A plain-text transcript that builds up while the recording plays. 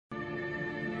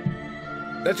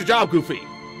That's your job, Goofy.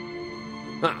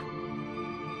 Huh.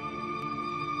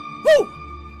 Woo!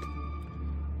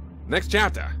 Next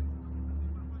chapter.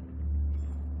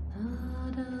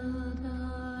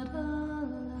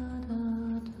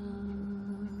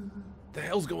 The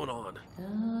hell's going on?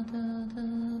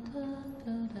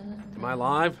 Am I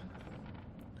alive?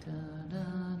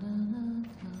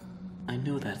 I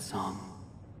know that song.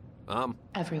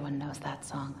 Everyone knows that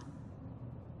song.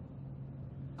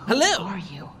 Hello. Who are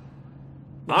you?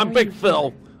 I'm Big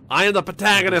Phil. I am the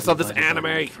protagonist of this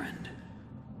anime. Friend.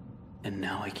 And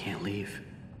now I can't leave.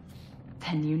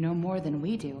 Then you know more than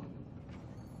we do.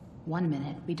 1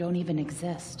 minute, we don't even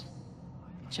exist.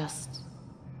 Just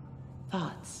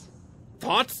thoughts.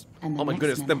 Thoughts? And the Oh my next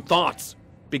goodness, them minute, thoughts.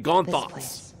 Begone This thoughts.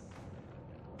 place.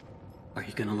 Are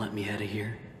you gonna let me out of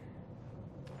here?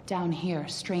 Down here,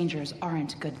 strangers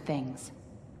aren't good things.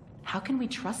 How can we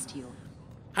trust you?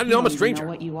 How do you know I'm a don't even stranger? know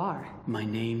what you are. My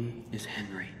name is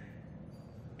Henry.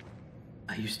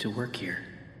 I used to work here.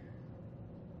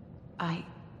 I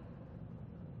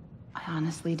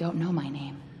honestly don't know my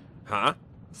name. Huh?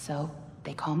 So,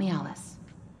 they call me Alice.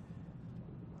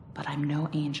 But I'm no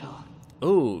angel.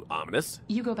 Ooh, ominous.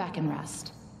 You go back and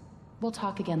rest. We'll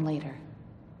talk again later.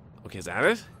 Okay, is that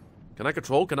it? Can I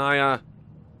control? Can I,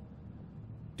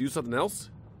 do something else?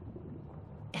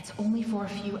 It's only for a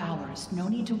few hours. No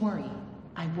need to worry.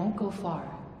 I won't go far.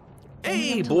 Only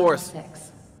Hey, until level Boris.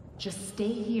 6. Just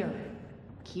stay here.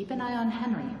 Keep an eye on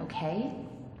Henry, okay?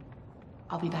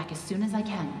 I'll be back as soon as I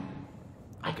can.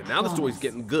 Okay, now the story's promise.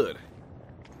 getting good.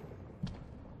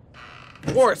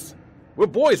 Boris, we're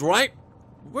boys, right?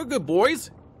 We're good boys.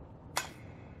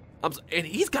 And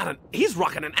he's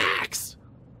rocking an axe.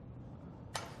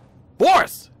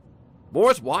 Boris!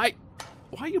 Boris, why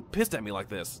are you pissed at me like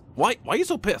this? Why are you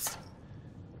so pissed?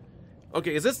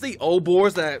 Okay, is this the old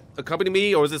Boris that accompanied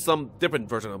me, or is this some different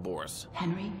version of Boris?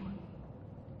 Henry?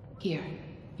 Here.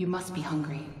 You must be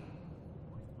hungry.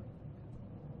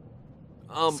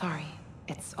 Sorry.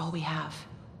 It's all we have.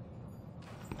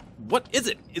 What is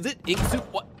it? Is it ink soup?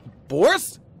 What?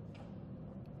 Boris?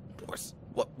 Boris,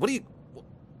 what are you...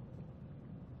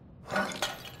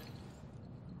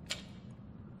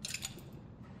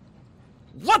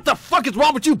 What the fuck is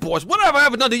wrong with you, Boris? What have I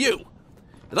ever done to you?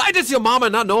 Did I diss your mama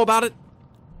and not know about it?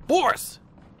 Boris!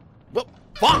 Well,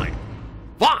 fine.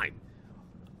 Fine.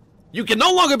 You can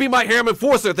no longer be my harem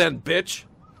enforcer then, bitch.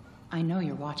 I know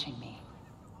you're watching me.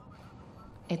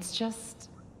 It's just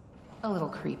a little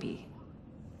creepy.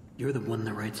 You're the one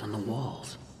that writes on the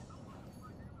walls.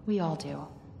 We all do.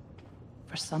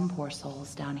 For some poor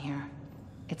souls down here,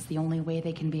 it's the only way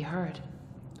they can be heard.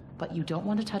 But you don't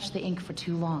want to touch the ink for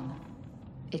too long.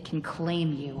 It can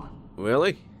claim you.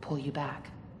 Really? Pull you back.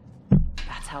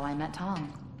 That's how I met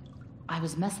Tom. I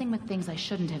was messing with things I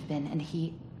shouldn't have been, and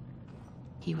he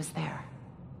was there.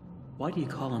 Why do you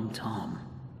call him Tom?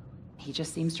 He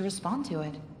just seems to respond to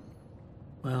it.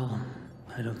 Well,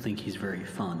 I don't think he's very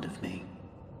fond of me.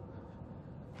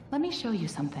 Let me show you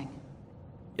something.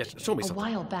 Yes, show me A something.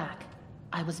 while back,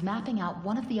 I was mapping out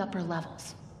one of the upper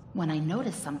levels when I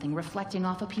noticed something reflecting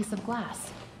off a piece of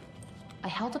glass. I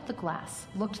held up the glass,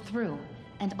 looked through,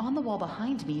 and on the wall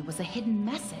behind me was a hidden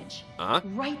message.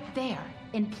 Right there,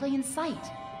 in plain sight.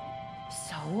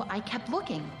 So I kept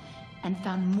looking, and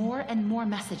found more and more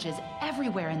messages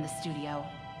everywhere in the studio.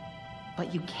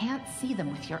 But you can't see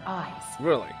them with your eyes.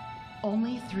 Really?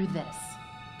 Only through this.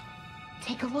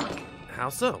 Take a look. How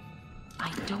so?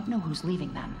 I don't know who's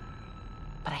leaving them,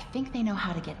 but I think they know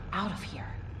how to get out of here.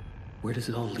 Where does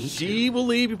it all lead She to? will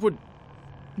leave before...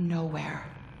 Nowhere.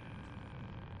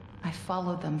 I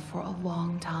followed them for a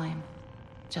long time.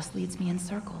 Just leads me in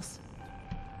circles.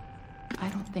 I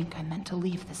don't think I meant to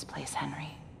leave this place, Henry.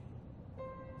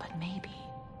 But maybe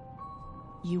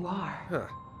you are. Huh.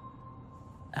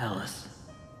 Alice,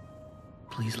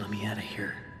 please let me out of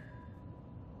here.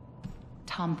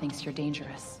 Tom thinks you're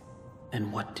dangerous.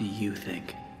 And what do you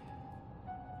think?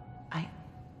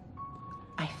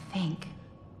 I think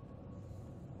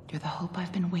you're the hope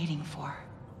I've been waiting for.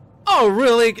 Oh,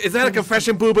 really? Is that a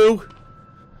confession, boo-boo?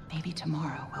 Maybe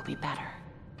tomorrow will be better.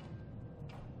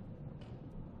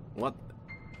 What?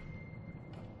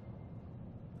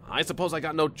 I suppose I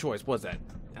got no choice. What's that?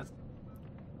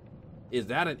 Is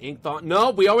that an ink thought? No,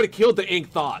 we already killed the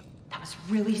ink thought. That was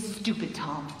really stupid,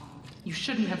 Tom. You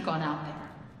shouldn't have gone out there.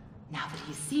 Now that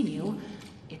he's seen you,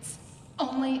 it's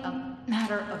only a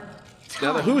matter of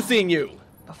time. Now, who's seen you?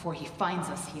 Before he finds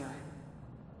us here.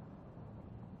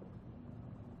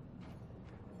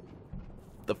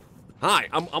 Hi,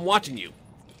 I'm watching you.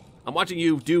 I'm watching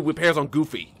you do repairs on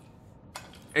Goofy.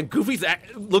 And Goofy's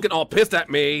looking all pissed at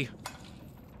me.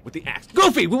 with the axe.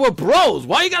 Goofy, we were bros.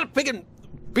 Why you gotta freaking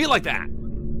be like that?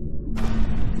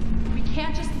 We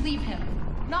can't just leave him.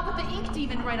 Not with the ink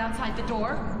demon right outside the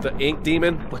door. The ink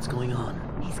demon? What's going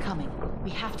on? He's coming. We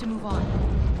have to move on.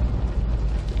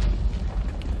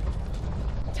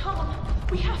 Tom,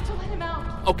 we have to let him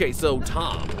out. Okay, so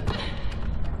Tom.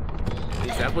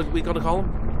 Is that what we're gonna call him?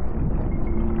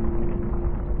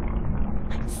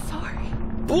 I'm sorry.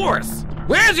 Boris!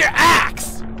 Where's your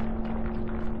axe?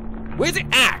 Where's the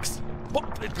axe?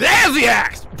 There's the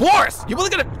axe! Boris! You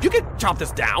can chop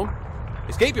this down.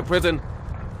 Escape your prison.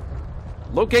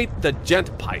 Locate the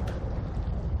gent pipe.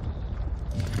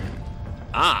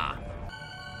 Ah.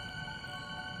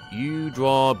 You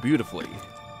draw beautifully.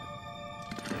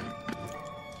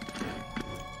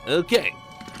 Okay.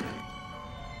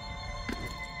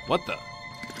 What the?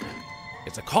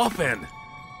 It's a coffin.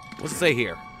 What's it say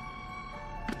here?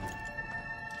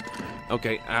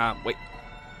 Okay, wait.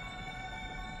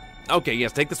 Okay,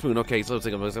 yes, take the spoon. Okay, so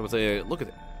let's say, look at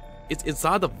it. It's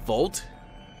inside the vault.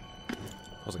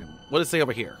 What does it say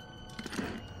over here?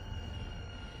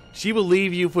 She will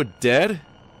leave you for dead?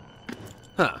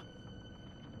 Huh.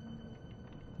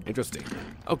 Interesting.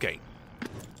 Okay.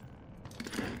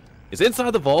 It's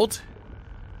inside the vault.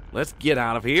 Let's get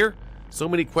out of here. So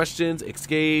many questions.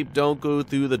 Escape. Don't go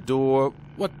through the door.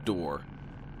 What door?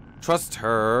 Trust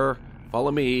her.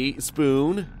 Follow me.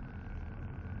 Spoon.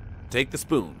 Take the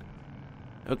spoon.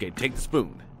 Okay, take the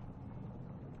spoon.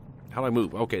 How do I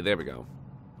move? Okay, there we go.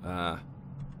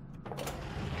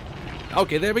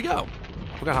 Okay, there we go.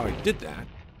 Forgot how I did that.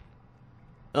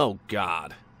 Oh,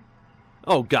 God.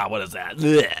 Oh, God, what is that?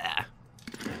 Blech.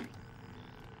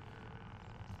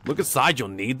 Look inside, you'll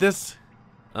need this.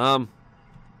 Oh.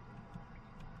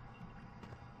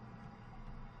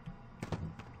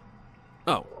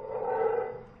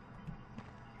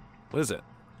 What is it?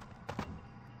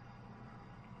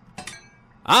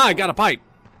 Ah, I got a pipe.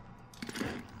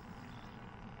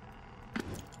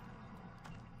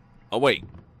 Oh, wait.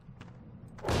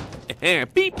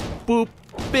 Beep, boop,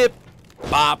 bip,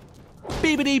 bop,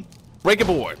 beepity, breaking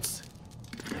boards.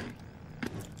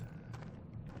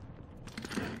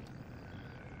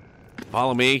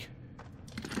 Follow me.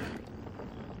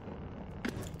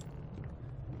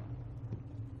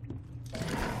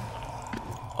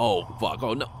 Oh, fuck.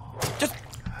 Oh, no. Just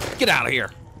get out of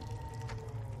here.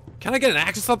 Can I get an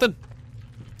axe or something?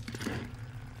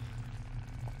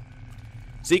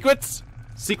 Secrets?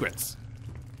 Secrets.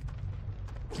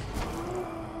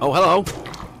 Oh, hello.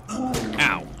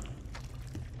 Ow.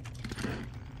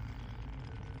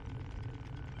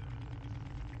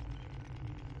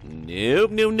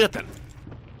 Nope, no, nothing.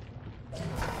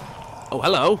 Oh,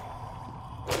 hello.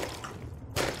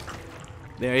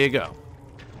 There you go.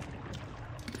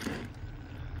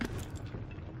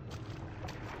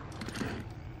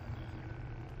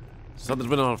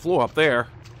 Something's been on the floor up there.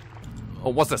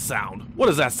 Oh, what's that sound? What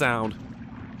is that sound?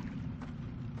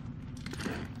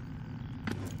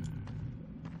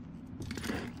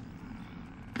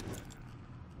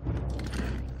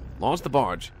 Launch the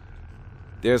barge.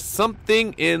 There's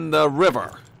something in the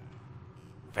river.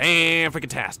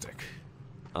 Fan-freaking-tastic.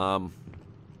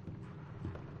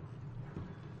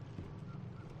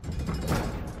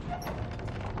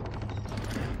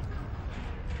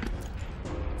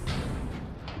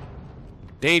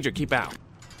 Danger, keep out.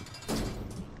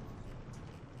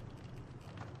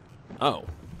 Oh.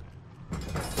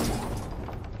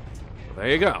 Well, there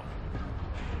you go.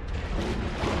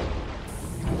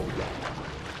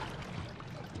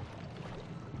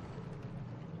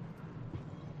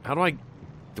 How do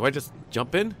I just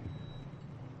jump in?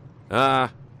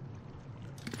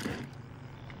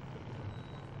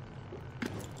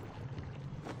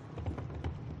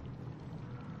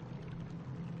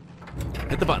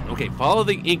 Hit the button. Okay, follow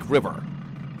the ink river.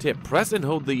 Tip, press and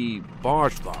hold the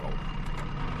barge throttle.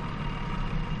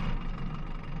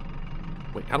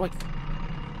 Wait, how do I...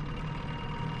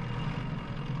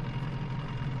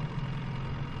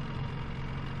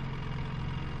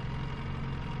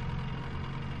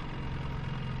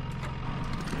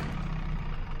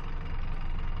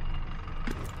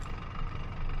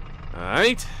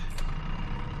 Alright.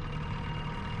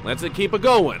 Let's keep it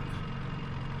going.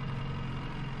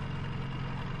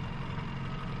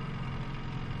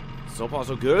 So far,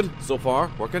 so good. So far,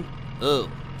 working. Ugh.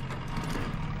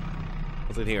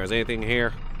 What's in here? Is anything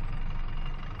here?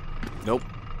 Nope.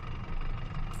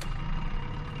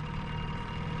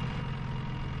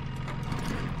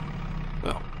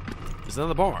 Well, it's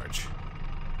another barge.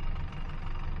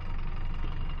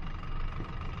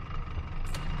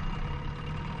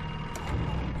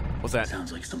 What's that?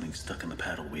 Sounds like something stuck in the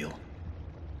paddle wheel.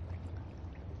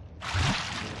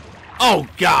 Oh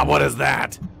God, what is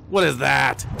that? What is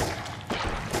that?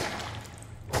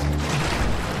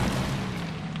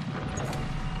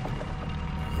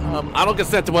 I don't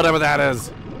consent to whatever that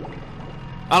is.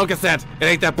 I don't consent. It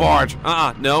ain't that barge.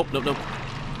 No.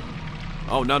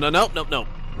 Oh, no.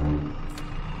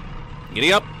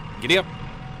 Giddy up. Giddy up.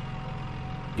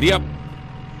 Giddy up.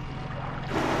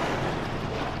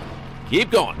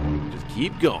 Keep going. Just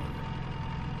keep going.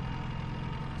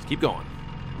 Just keep going.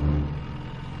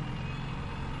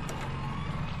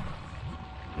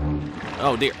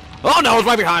 Oh dear. Oh no, it's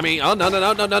right behind me. Oh no.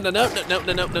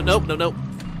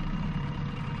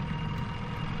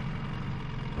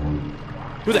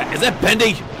 Who's that? Is that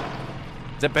Bendy?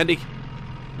 Is that Bendy?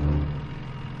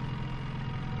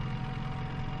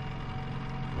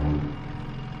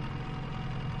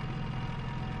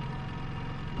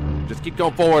 Just keep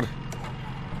going forward.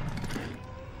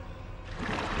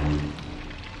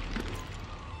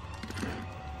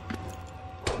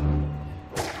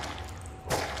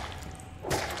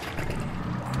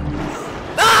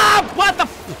 What the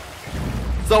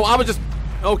f— So I was just—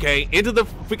 okay, into the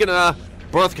freaking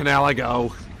birth canal I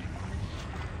go.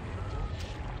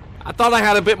 I thought I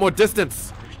had a bit more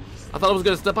distance. I thought I was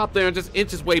gonna step up there and just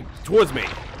inch his way towards me.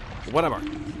 Whatever.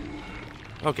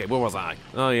 Okay, where was I?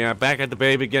 Oh yeah, back at the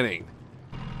very beginning.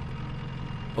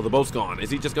 Oh, the boat's gone. Is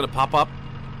he just gonna pop up?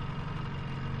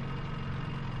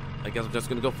 I guess I'm just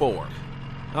gonna go forward.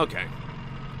 Okay.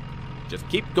 Just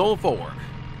keep going forward.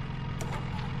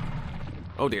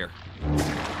 Oh dear.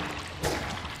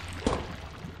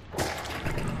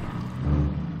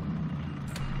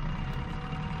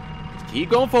 Just keep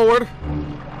going forward.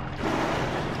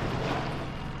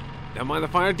 Never mind the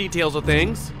finer details of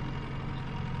things.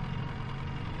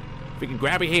 If we can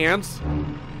grab your hands.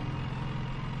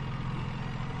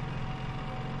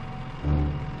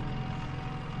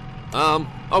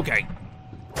 Okay.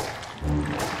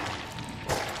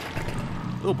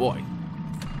 Oh boy.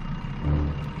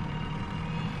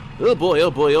 Oh boy, oh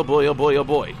boy, oh boy, oh boy, oh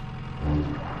boy.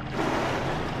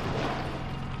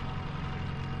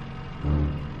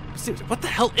 Seriously, what the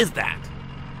hell is that?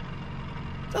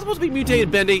 Is that supposed to be mutated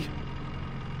Bendy?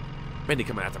 Bendy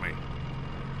coming after me.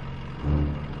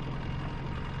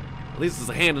 At least it's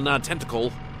a hand and not a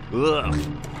tentacle. Ugh.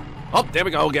 Oh, there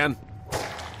we go again.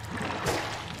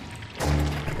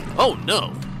 Oh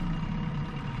no.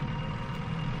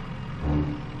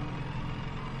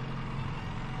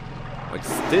 Like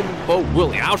Steamboat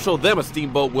Willie. I'll show them a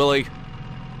Steamboat Willie.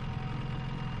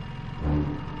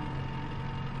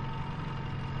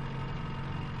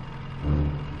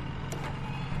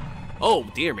 Oh,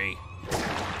 dear me.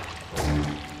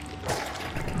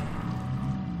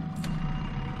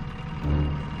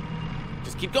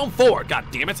 Just keep going forward, god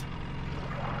damn it.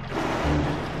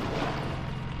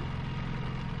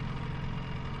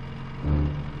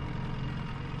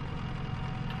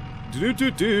 Do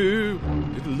do do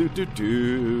do do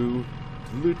do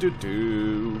do do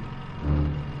do.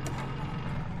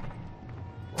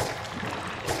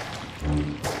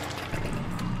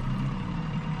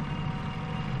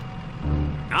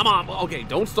 Come on, okay,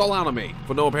 don't stall out on me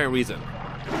for no apparent reason.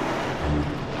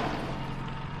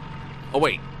 Oh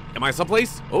wait, am I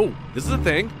someplace? Oh, this is a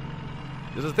thing.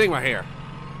 This is a thing right here.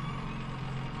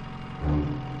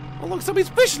 Oh look, somebody's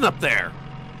fishing up there.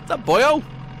 What's up, boyo?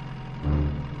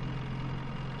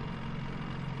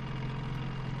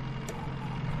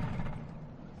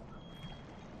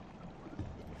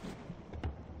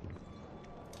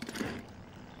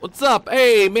 What's up?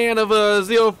 Hey, man of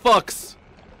zero fucks.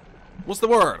 What's the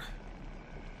word?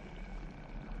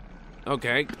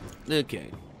 Okay. Okay.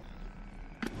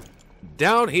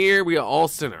 Down here, we are all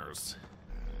sinners.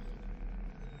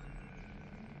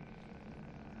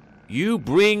 You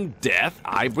bring death,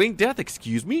 I bring death,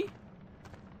 excuse me?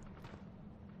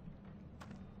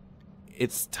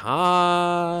 It's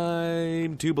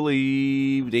time to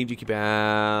believe. Danger, keep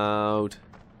out.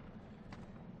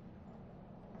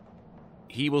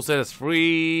 He will set us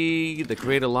free. The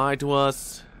Creator lied to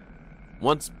us.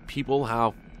 Once people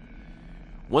have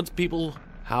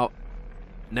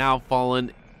now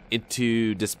fallen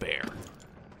into despair.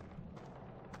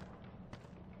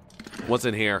 What's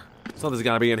in here? Something's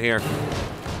gotta be in here.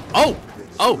 Oh!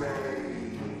 Oh!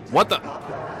 What the?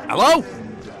 Hello?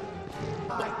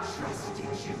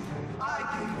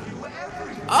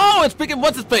 Oh, it's picking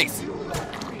what's his face?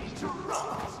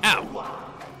 Ow.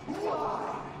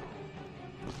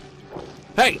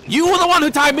 Hey, you were the one who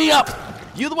tied me up!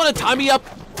 You the one who tied me up!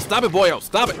 Stop it, boyo,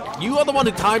 stop it! You are the one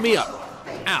who tied me up!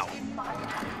 Ow.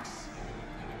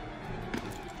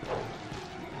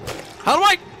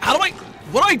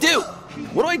 What do I do?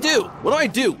 What do I do? What do I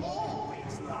do?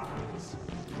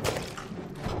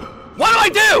 What do I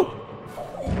do?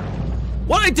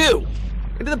 What do I do?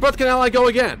 Into the birth canal I go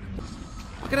again.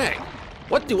 Fucking A.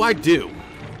 What do I do?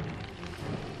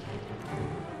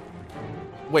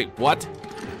 Wait, what?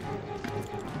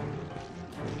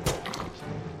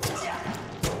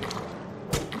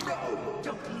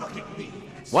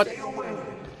 What?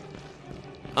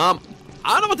 I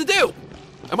don't know what to do.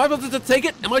 Am I supposed to take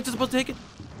it? Am I just supposed to take it?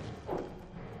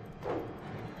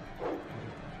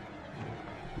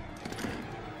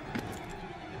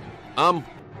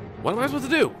 What am I supposed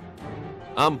to do?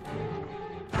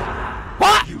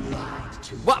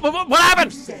 What? What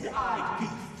happened?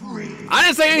 I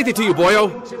didn't say anything to you,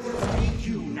 boyo.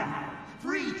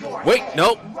 Wait,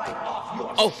 no.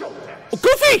 Oh,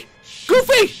 Goofy!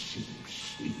 Goofy!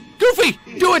 Goofy!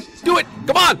 Do it! Do it!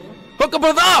 Come on! Hook up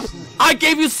with up! I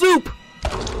gave you soup!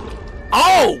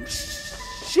 Oh!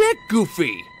 Shit,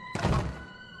 Goofy!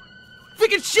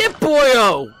 Freaking shit,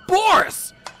 boyo!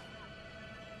 Boris!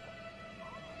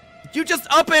 You just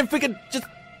up and freaking just...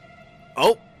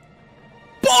 Oh.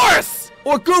 Boris!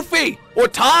 Or Goofy! Or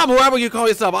Tom, whoever you call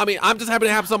yourself. I mean, I'm just happy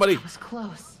to have somebody... That was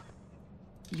close.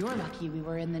 You're lucky we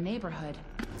were in the neighborhood.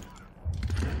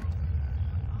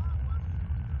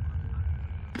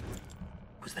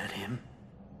 Was that him?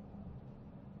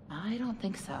 I don't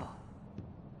think so.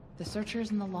 The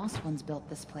Searchers and the Lost Ones built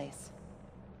this place.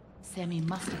 Sammy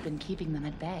must have been keeping them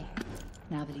at bay,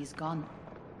 now that he's gone.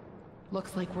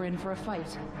 Looks like we're in for a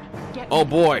fight. Oh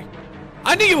boy.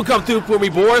 I knew you would come through for me,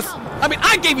 Boris. I mean,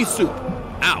 I gave you soup.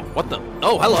 Ow, what the?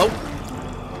 Oh, hello.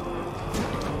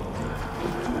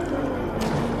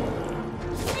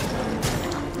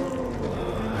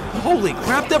 Holy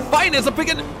crap, they're fighting. It's a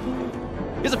freaking...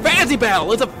 It's a fantasy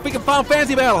battle. It's a freaking Final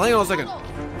Fantasy battle. Hang on a second.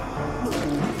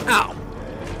 Ow.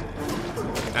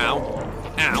 Ow.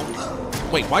 Ow.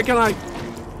 Wait, why can't I...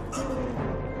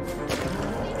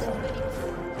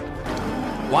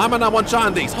 Why am I not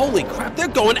one-shotting these? Holy crap, they're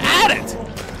going at it!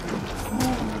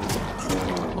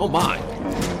 Oh my.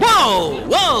 Whoa!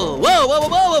 Whoa! Whoa! Whoa!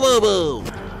 Whoa! Whoa! Whoa! Whoa!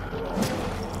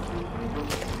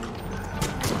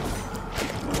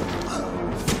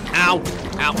 Ow!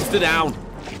 Ow! Sit down.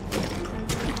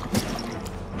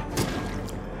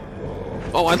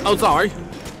 Oh, I'm sorry.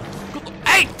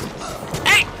 Hey!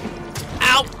 Hey!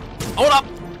 Ow! Hold up!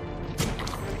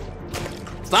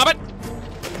 Stop it!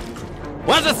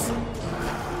 What is this?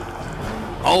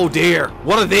 Oh dear,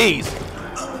 what are these?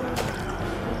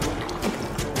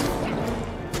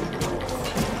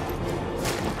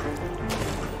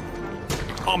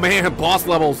 Oh man, boss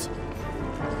levels.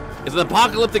 It's an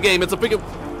apocalyptic game, it's a big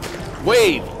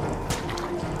wave.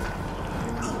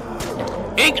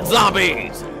 Ink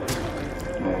zombies!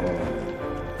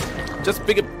 Just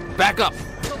big back up.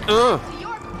 Ow.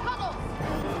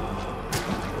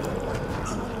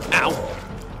 Ow.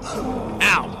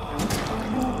 Ow.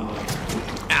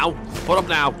 Put up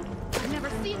now. I've never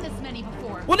seen this many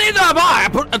before. Well, neither have I.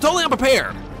 I'm totally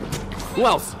unprepared. Who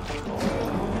else?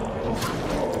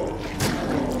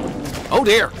 Oh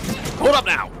dear. Hold up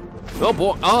now. Oh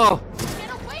boy. Oh.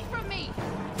 Get away from me.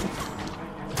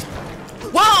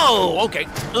 Whoa. Okay.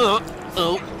 Oh.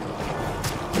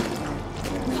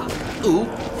 Ooh.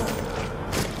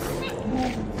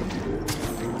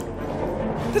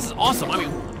 This is awesome. I mean,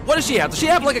 what does she have? Does she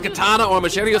have like a katana or a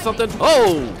machete or something?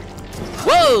 Oh.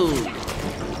 Whoa.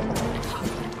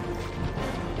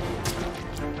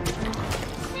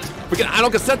 Freaking, I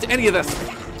don't consent to any of this.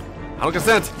 I don't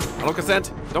consent. I don't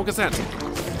consent. Don't consent.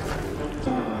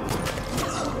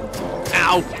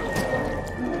 Ow.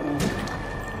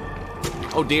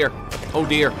 Oh dear. Oh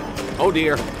dear. Oh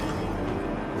dear.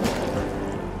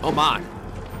 Oh my.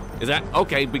 Is that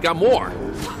okay? We got more.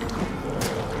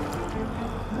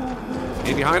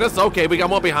 Any behind us? Okay, we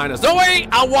got more behind us. Don't worry.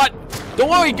 Don't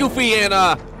worry, Goofy and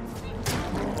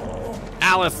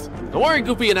Alice. Don't worry,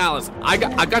 Goofy and Alice. I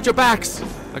got your backs.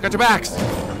 I got your backs.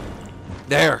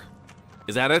 There.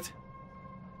 Is that it?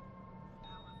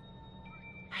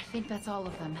 I think that's all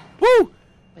of them. Woo!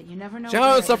 But you never know.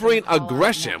 Shadow suffering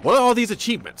aggression. What are all these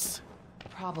achievements?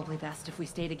 Probably best if we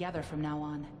stay together from now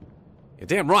on. You're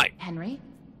damn right. Henry,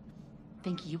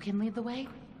 think you can lead the way?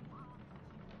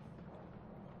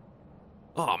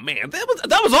 Oh man,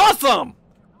 that was awesome!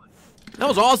 That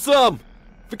was awesome!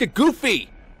 Freaking Goofy!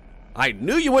 I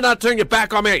knew you would not turn your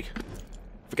back on me!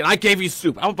 Freaking, I gave you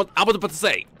soup. I was about to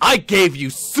say, I gave you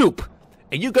soup!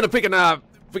 And you gonna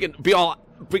freaking be all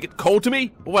freaking cold to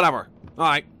me? Whatever.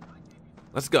 Alright.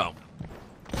 Let's go.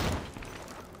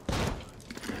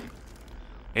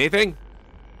 Anything?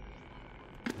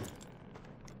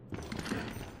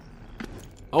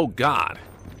 Oh God.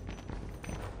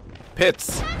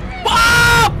 Pits. Ah!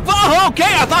 Oh, okay,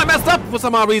 I thought I messed up for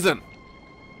some odd reason.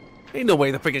 Ain't no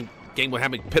way the freaking game would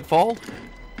have me pitfall.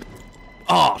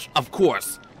 Oh, of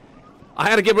course. I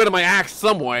had to get rid of my axe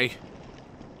some way.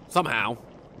 Somehow.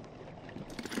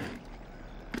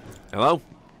 Hello?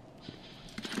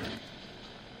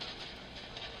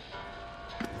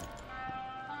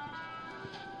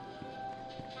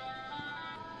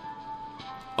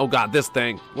 Oh god, this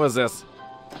thing. What is this?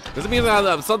 Does it mean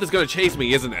that something's gonna chase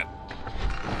me, isn't it?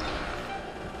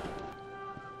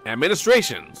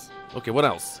 Administrations. Okay, what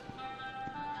else?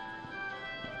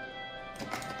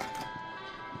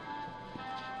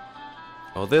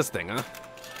 Oh, this thing,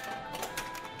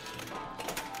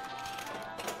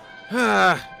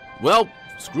 huh? Well,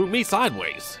 screw me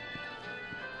sideways.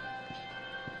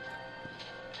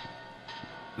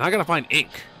 Now I gotta find ink.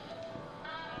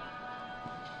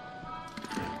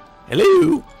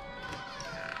 Hello?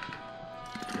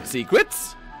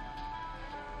 Secrets?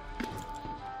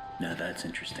 Now that's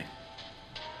interesting.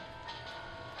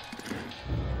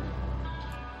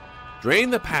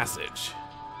 Drain the passage.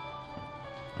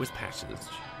 Which passage?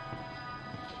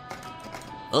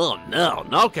 Oh no.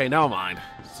 Okay, never mind.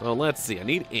 So let's see. I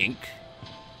need ink.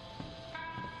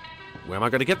 Where am I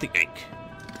gonna get the ink?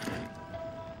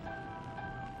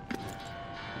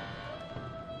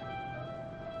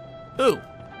 Ooh.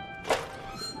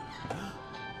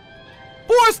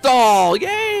 Forstall!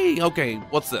 Yay! Okay,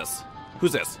 what's this?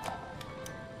 Who's this?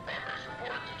 Progress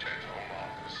report to Jet's home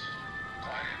office.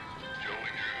 Client,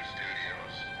 Julie Drew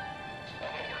Studios.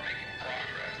 Although we're making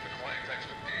progress, the client's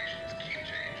expectations keep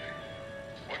changing.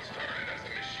 What started as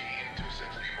a machine to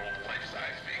simply mold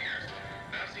life-size figures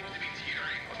now seems to be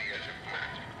teetering on the edge of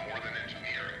magic more than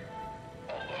engineering.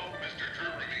 Although Mr. Drew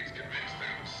remains convinced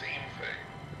they're the same thing.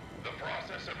 The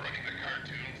process of running the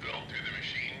cartoon film through the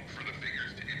machine for the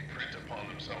figures to imprint upon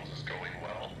themselves is going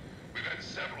well. We've had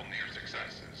several near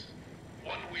successes.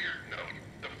 One weird note,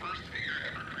 the first figure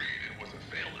ever created was a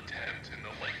failed attempt in the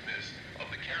likeness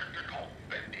of the character called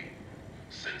Bendy.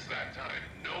 Since that time,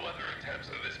 no other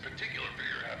attempts of this particular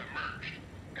figure have emerged.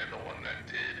 And the one that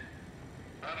did,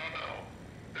 I don't know.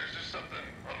 There's just something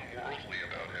unworldly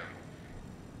about him.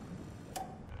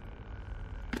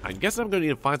 I guess I'm gonna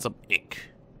need to find some ink.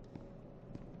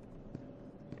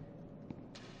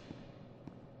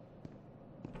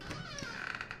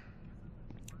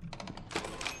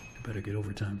 Better get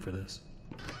overtime for this.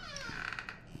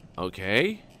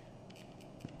 Okay.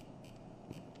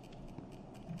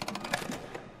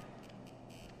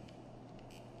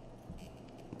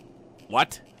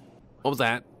 What? What was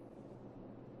that?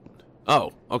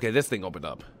 Oh, okay, this thing opened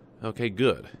up. Okay,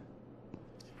 good.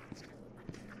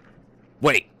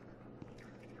 Wait.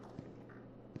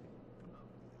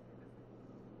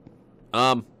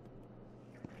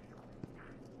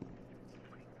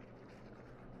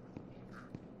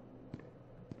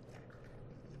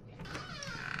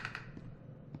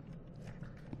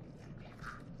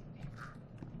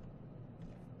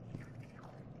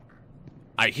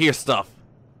 I hear stuff.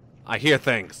 I hear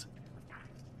things.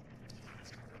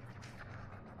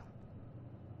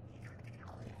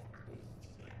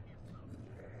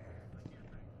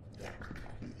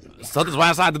 Something's right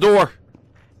outside the door.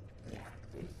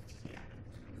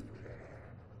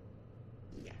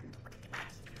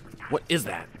 What is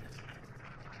that?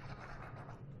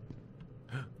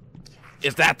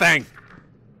 It's that thing.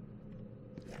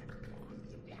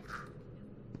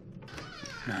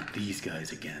 Not these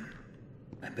guys again.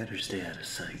 I better stay out of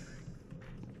sight.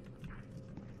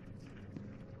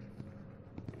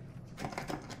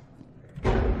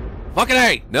 Fucking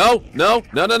A! No, no,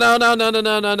 no, no, no, no, no, no,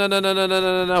 no, no, no, no, no, no, no,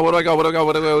 no, no. Where do I go? Where do I go?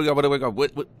 Where do I go? Where do I go?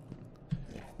 What?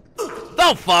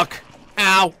 Oh, fuck!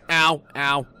 Ow, ow,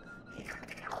 ow.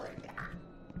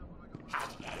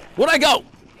 Where'd I go?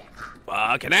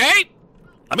 Fucking A!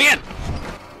 Let me in!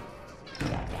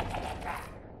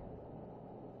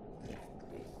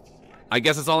 I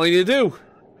guess that's all I need to do.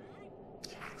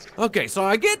 Okay, so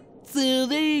I get so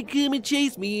they come and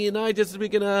chase me, and I just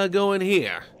gonna go in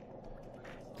here.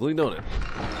 Duly noted.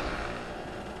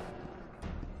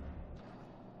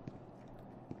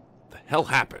 The hell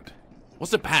happened?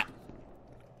 What's the pattern?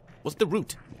 What's the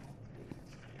route?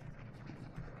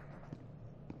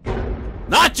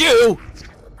 Not you!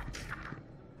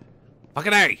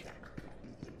 Fucking A!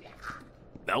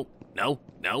 No, no,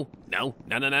 no, no,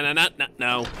 no, no, no, no, no, no,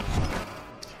 no.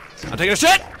 I'm taking a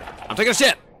shit! I'm taking a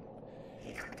shit!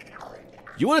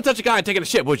 You wouldn't touch a guy taking a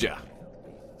shit, would ya?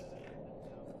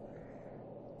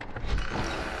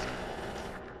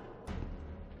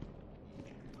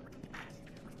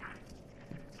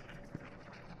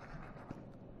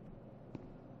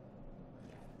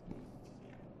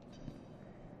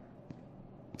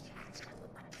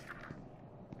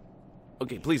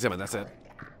 Okay, please, Emma, that's it.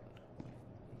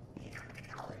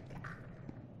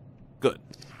 Good.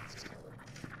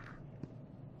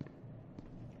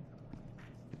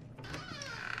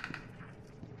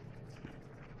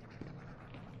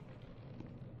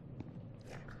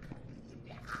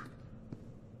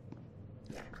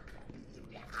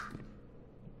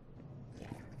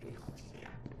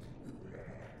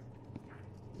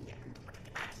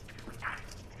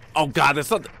 Oh God, there's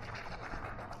something.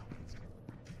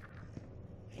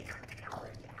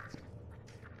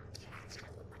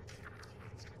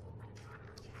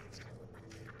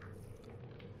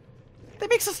 They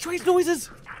make some strange noises.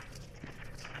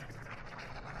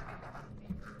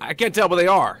 I can't tell where they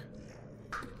are.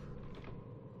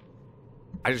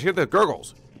 I just hear the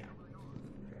gurgles.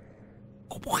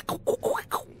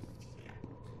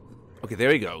 Okay,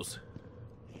 there he goes.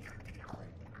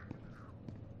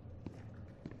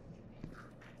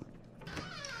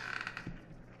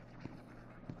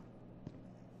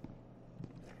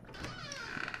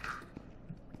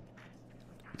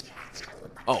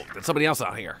 Oh, there's somebody else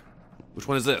out here. Which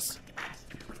one is this?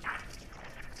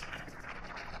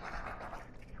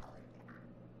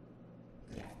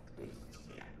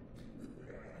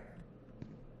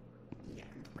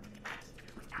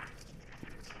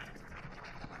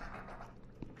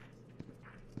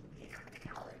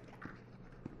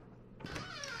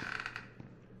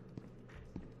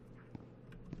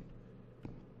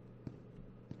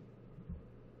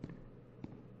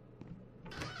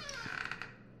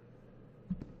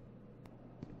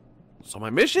 So my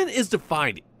mission is to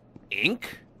find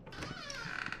ink?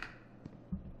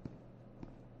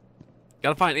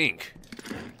 Gotta find ink.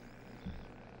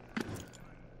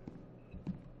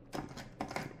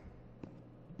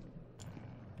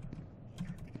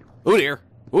 Oh dear.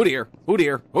 Oh dear. Oh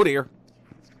dear. Oh dear.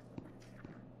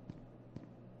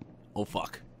 Oh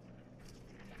fuck.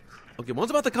 Okay,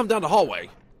 one's about to come down the hallway.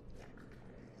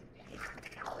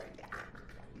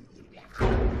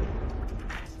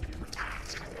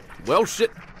 Well,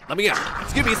 shit. Let me out.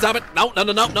 Excuse me, stop it. No, no,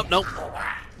 no, no, no, no.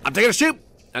 I'm taking a shit.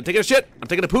 I'm taking a shit. I'm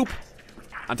taking a poop.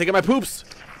 I'm taking my poops.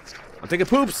 I'm taking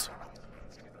poops.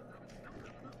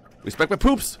 Respect my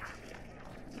poops.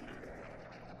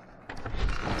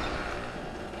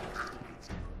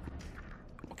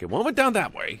 Okay, one went down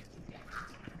that way.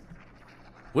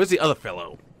 Where's the other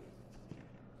fellow?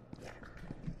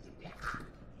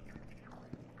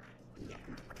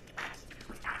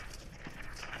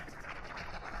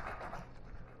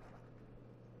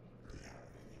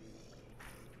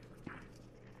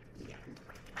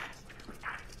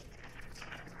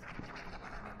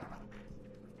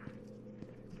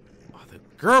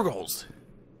 Gurgles.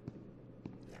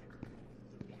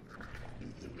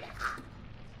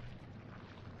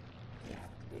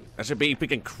 That should be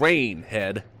freaking Crane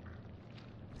head.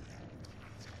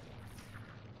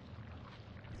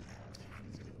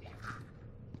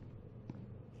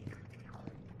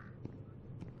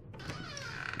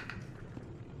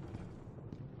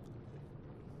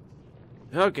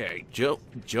 Okay,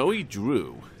 Joey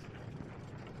Drew.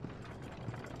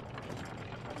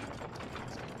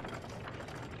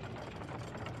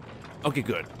 Okay,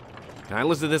 good. Can I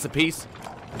listen to this a piece?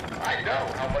 I know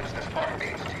how much this part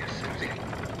means to you, Susie.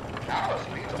 Alice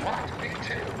means a lot to me,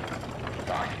 too.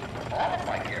 Gosh, all of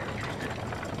my characters do.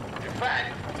 In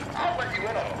fact, I'll let you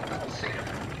in on a little secret.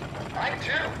 I,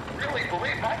 too, really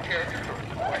believe my characters are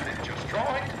more than just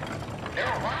drawings. They're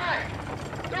alive.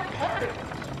 They're part of us.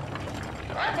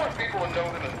 I want people to know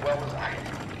them as well as I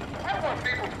do. I want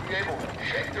people to be able to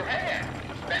shake their hand,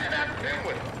 spend an afternoon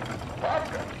with them,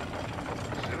 love them.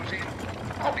 Susie,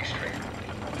 I'll be straight.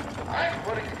 I'm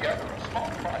putting together a small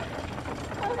project,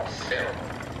 a little ceremony.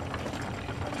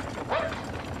 But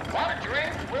a lot of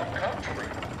dreams will come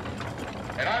true.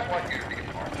 And I want you to be a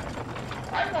part of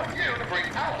it. I want you to bring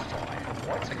Alice to life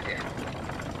once again.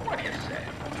 What do you say?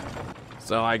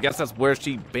 So I guess that's where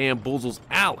she bamboozles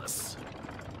Alice.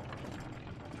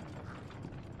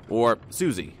 Or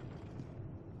Susie.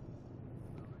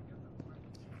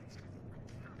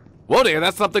 Whoa there,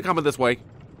 that's something coming this way.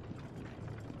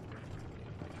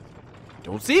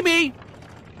 Don't see me!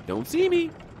 Don't see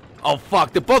me! Oh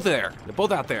fuck, they're both there. They're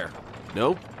both out there.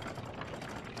 Nope.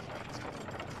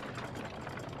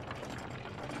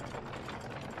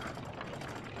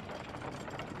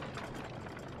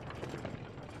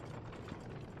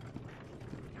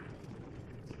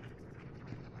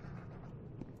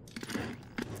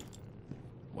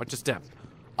 Watch your step.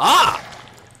 Ah!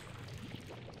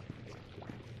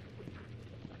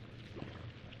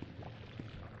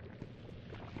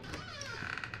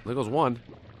 There goes one.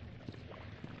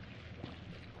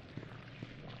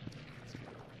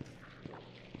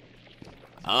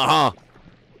 Uh-huh.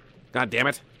 God damn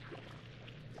it.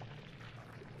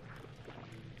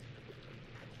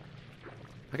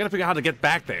 I gotta figure out how to get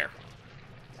back there.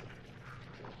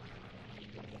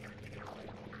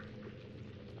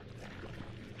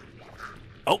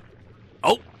 Oh.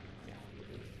 Oh.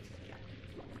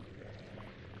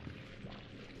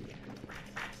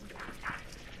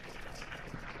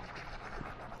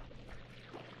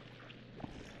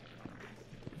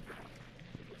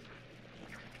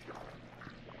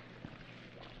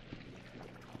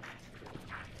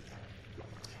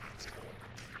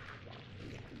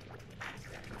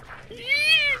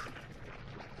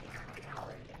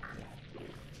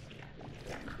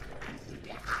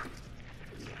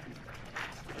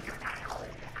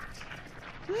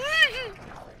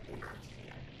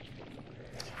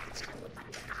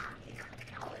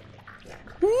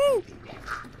 Woo!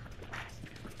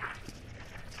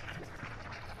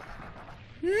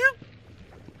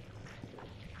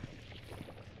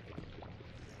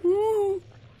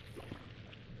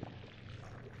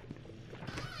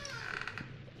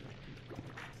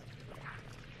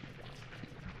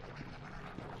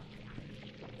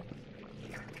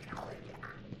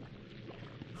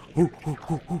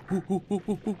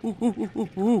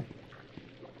 Woo!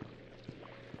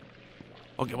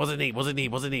 Okay, what's it need? What's it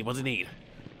need? What's it need? What's it need?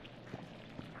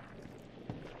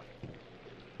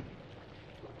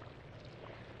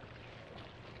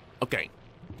 Okay.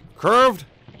 Curved?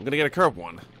 I'm gonna get a curved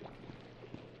one.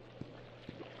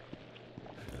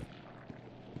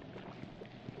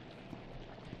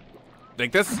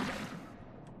 Take this.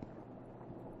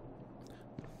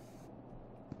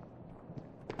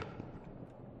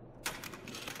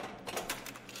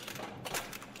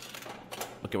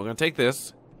 Okay, we're gonna take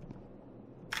this.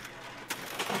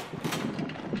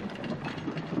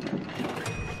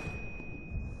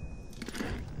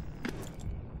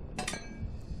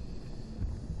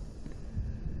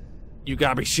 You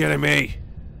gotta be shitting me.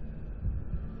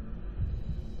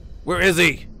 Where is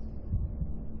he?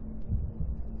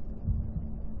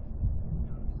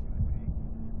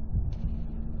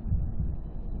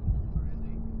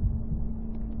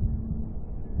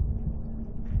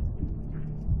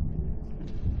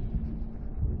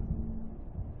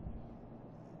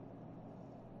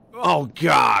 Oh,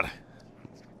 God.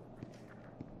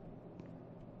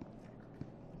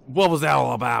 What was that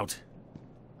all about?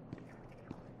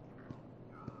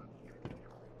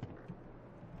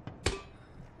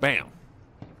 Bam.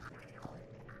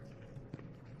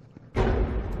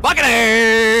 Bucket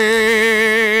A!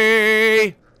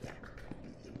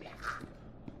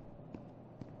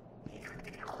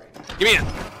 Give me it.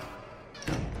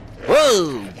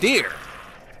 Whoa, dear.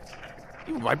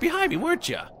 You were right behind me, weren't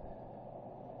you?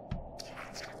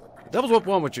 That was what's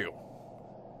wrong with you.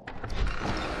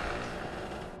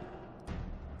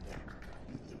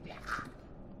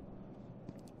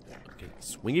 Okay,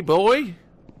 swingy boy.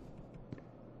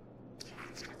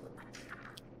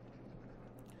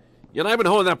 You're not even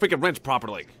holding that freaking wrench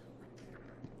properly.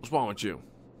 What's wrong with you?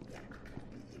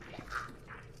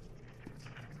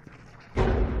 Nope!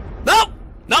 Nope,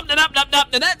 nope, nope, nope, nope,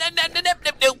 nope, nope, nope,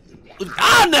 nope, nope.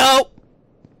 Ah, no!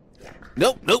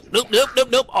 Nope, nope, nope, nope, nope,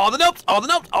 nope. All the nopes, all the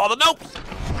nopes, all the nopes.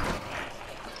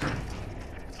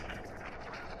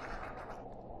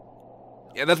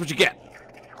 Yeah, that's what you get.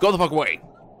 Go the fuck away.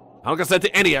 I'm not gonna say it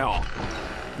to any of y'all.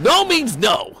 No means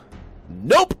no.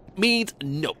 Nope means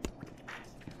nope.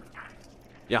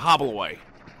 Yeah, hobble away.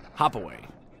 Hop away.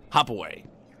 Hop away.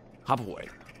 Hop away.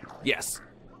 Yes.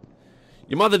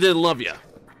 Your mother didn't love you.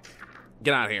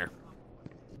 Get out of here.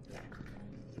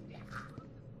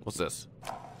 What's this?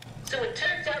 So it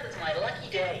turns out it's my lucky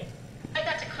day. I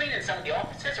got to cleaning some of the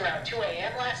offices around 2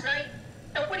 a.m. last night.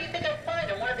 And what do you think I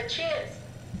find on one of the chairs?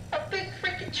 A big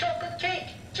freaking chocolate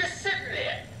cake, just sitting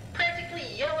there,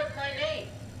 practically yelling my name.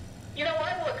 You know,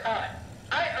 I work hard.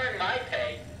 I earn my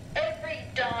pay, every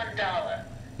darn dollar.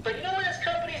 But you know what this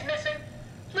company's missing?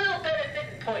 Little benefit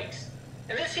and perks.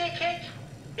 And this here cake,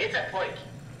 it's a perk.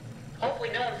 Hopefully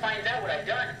no one finds out what I've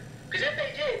done. Because if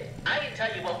they did, I can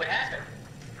tell you what would happen.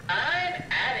 I'm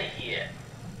out of here.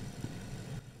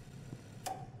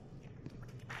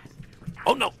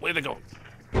 Oh no, where'd they go?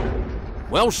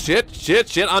 Well, shit,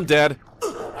 I'm dead.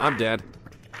 I'm dead.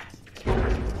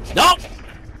 No!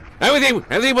 Everything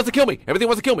wants to kill me. Everything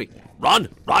wants to kill me. Run,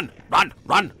 run, run,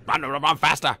 run, run, run, run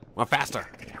faster. Run faster.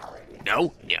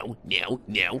 No, no, no,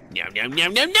 no, no, no, no,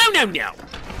 no, no, no, no.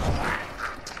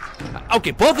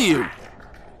 Okay, both of you.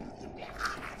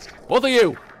 Both of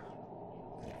you.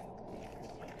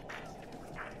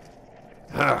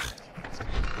 Ugh.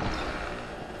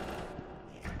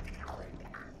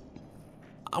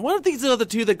 I wonder if these are the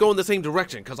two that go in the same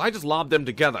direction, because I just lobbed them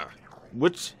together.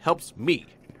 Which helps me.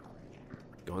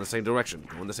 Go in the same direction.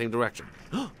 Go in the same direction.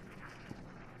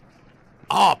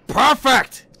 Oh,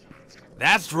 perfect!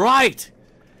 That's right!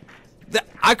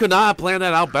 I could not have planned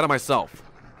that out better myself.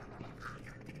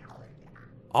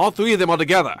 All three of them are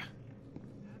together.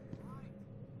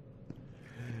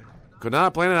 Could not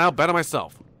have planned it out better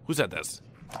myself. Who said this?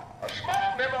 A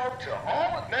small memo to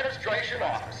all administration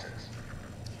offices.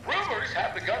 Rumors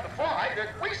have begun to fly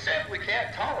that we simply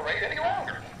can't tolerate any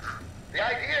longer. The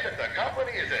idea that the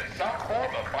company is in some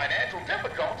form of financial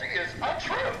difficulty is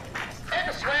untrue, and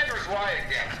a slanderous lie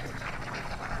against it.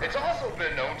 It's also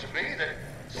been known to me that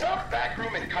some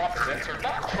backroom incompetents are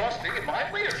not trusting in my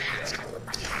leadership.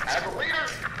 As a leader,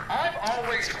 I'm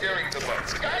always steering the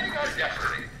boat, guiding our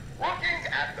destiny, looking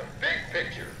at the big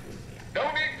picture. No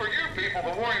need for you people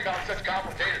to worry about such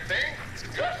complicated things.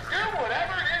 Just do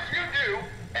whatever it is you do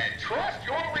and trust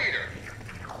your leader,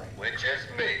 which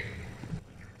is me.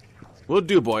 Will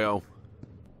do, boyo.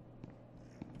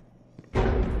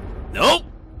 Nope.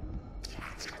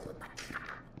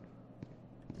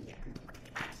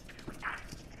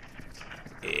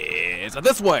 Is it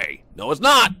this way? No, it's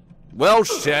not. Well,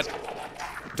 shit.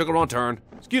 Took a wrong turn.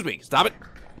 Excuse me. Stop it.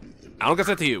 I don't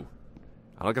consent to you.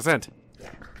 I don't consent.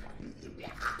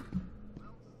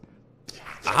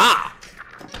 Aha!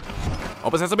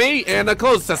 Open sesame and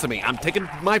closed sesame. I'm taking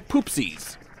my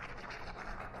poopsies.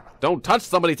 Don't touch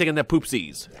somebody taking their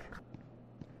poopsies.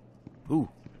 Ooh.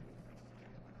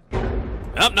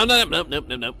 Nope, nope, nope, nope, nope, nope,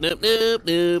 nope, nope, nope,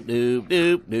 nope,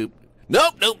 nope, nope.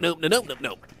 Nope, nope, nope, nope, nope, nope,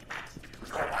 nope.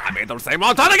 I made the same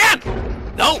wrong turn again!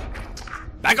 No!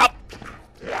 Back up!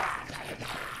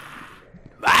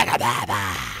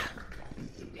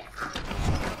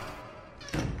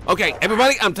 Okay,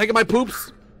 everybody, I'm taking my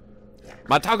poops.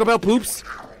 My Taco Bell poops.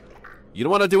 You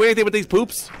don't want to do anything with these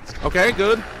poops? Okay,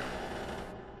 good.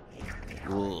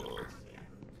 Ugh.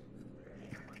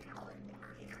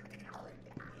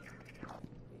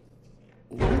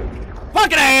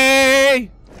 Fucking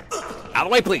A! Out of the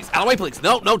way, please. Out of the way, please.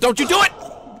 No, no, don't you do it!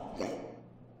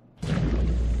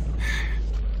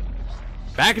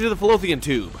 Back into the fallopian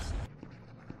tube.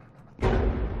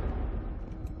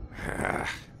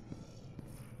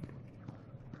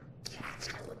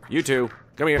 You two,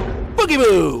 come here. Boogie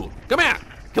Boo! Come here!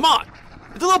 Come on!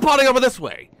 It's a little party over this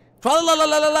way. Tra la la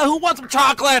la la la! Who wants some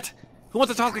chocolate? Who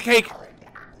wants a chocolate cake?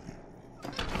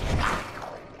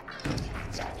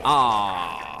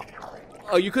 Ah.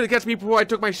 Oh, you couldn't catch me before I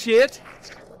took my shit?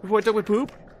 Before I took my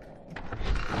poop?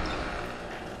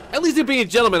 At least you're being a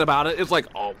gentleman about it. It's like,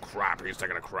 oh crap, he's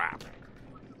taking a crap.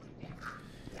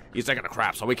 He's taking a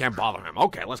crap, so we can't bother him.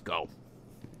 Okay, let's go.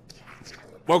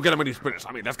 We'll get him when he's finished.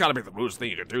 I mean, that's gotta be the rudest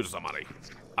thing you can do to somebody.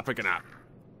 I'm freaking out.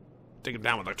 Take him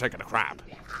down when they're taking a crap.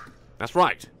 That's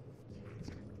right.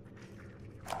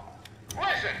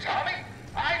 Listen, Tommy,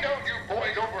 I know you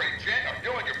boys over at Jet are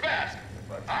doing your best,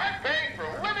 but I'm paying for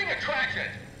living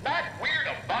attractions, not weird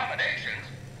abominations.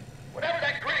 Whatever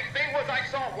that grinning thing was I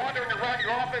saw wandering around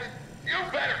your office, you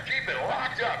better keep it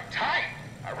locked up tight.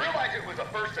 I realize it was a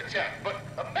first attempt, but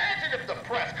imagine if the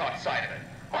press caught sight of it.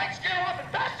 Might scare off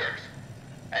investors.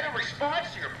 And in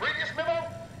response to your previous memo,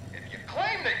 if you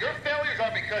claim that your failures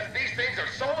are because these things are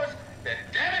soulless, then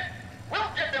damn it,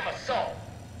 we'll give them a soul.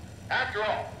 After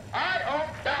all, I own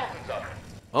thousands of them.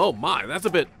 Oh my, that's a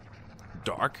bit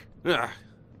dark. Ugh.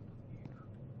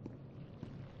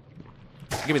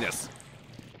 Give me this.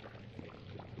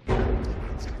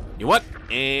 You what?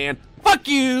 And fuck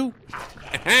you!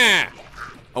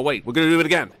 Oh wait, we're gonna do it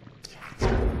again.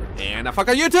 And I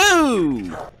fuck you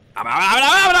too!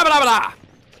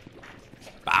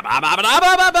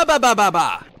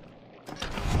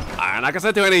 And like I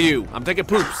said to any of you, I'm taking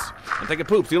poops. I'm taking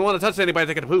poops. You don't want to touch anybody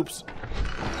taking poops.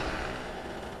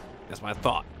 That's my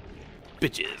thought.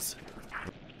 Bitches.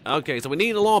 Okay, so we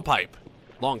need a long pipe.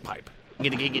 Long pipe.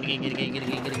 Give me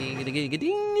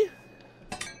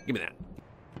that.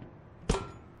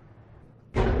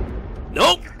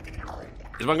 Nope!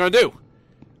 Here's what I'm gonna do.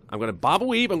 I'm gonna bob a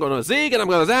weave, I'm gonna zig, and I'm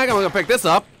gonna zag, I'm gonna pick this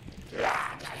up.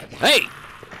 Hey!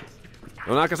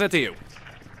 I'm not consent to you.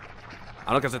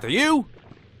 I don't consent to you.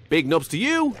 Big nopes to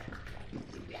you.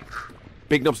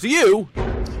 Big nopes to you.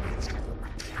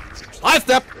 Slide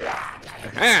step.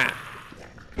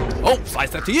 Oh, slide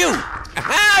step to you.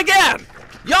 Again.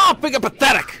 Y'all big and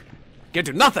pathetic. Can't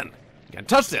do nothing. Can't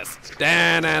touch this.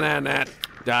 Da da da da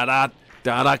da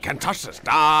da da. Can't touch this.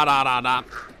 Da da da da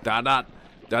da da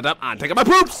da da. I'm taking my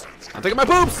poops. I'm taking my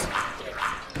poops.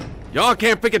 Y'all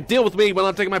can't freaking deal with me when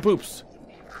I'm taking my poops.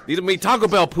 These are me Taco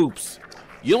Bell poops.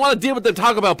 You don't want to deal with the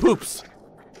Taco Bell poops.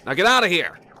 Now get out of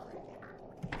here.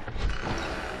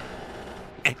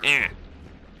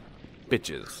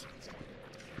 Bitches.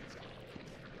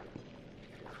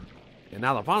 And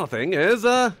now the final thing is,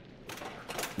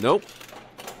 nope.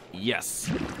 Yes.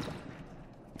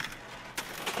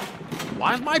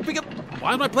 Why is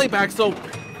my playback so,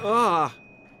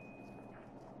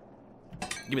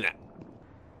 give me that.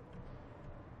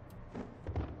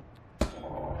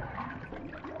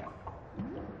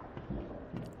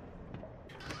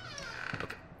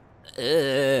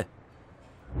 Okay.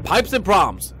 Pipes and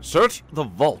proms. Search the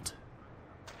vault.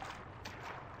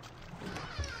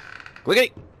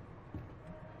 Clickety.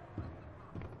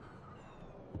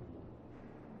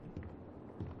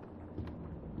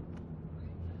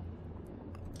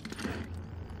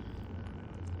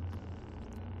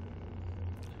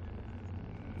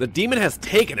 The demon has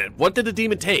taken it. What did the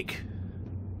demon take?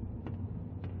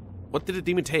 What did the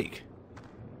demon take?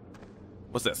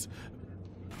 What's this?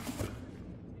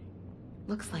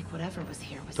 Looks like whatever was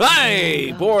here was.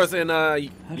 Hey, Boris and How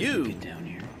did you. we get down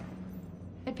here?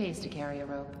 It pays to carry a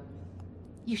rope.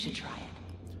 You should try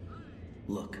it.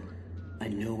 Look, I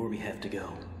know where we have to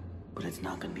go, but it's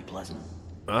not going to be pleasant.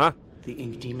 Huh? The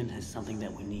ink demon has something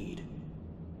that we need.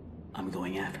 I'm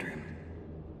going after him.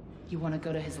 You want to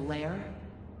go to his lair?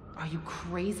 Are you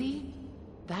crazy?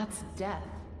 That's death.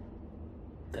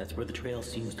 That's where the trail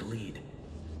seems to lead.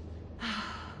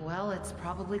 Well, it's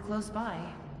probably close by.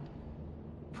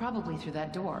 Probably through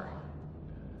that door.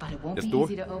 But it won't This be door?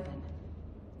 easy to open.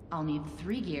 I'll need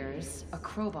 3 gears, a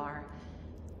crowbar,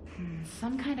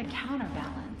 some kind of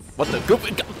counterbalance. What the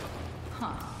goofy?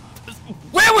 Huh,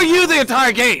 Where were you the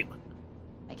entire game?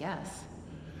 I guess.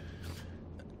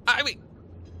 I mean,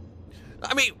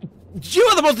 you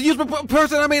are the most useful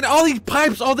person. I mean, all these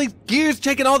pipes, all these gears,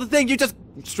 checking all the thing. You just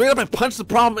straight up and punch the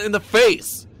problem in the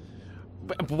face.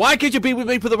 Why can't you be with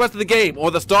me for the rest of the game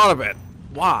or the start of it?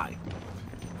 Why?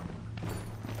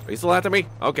 Are you still after me?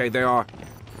 Okay, they are.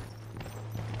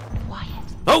 Quiet.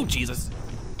 Oh, Jesus.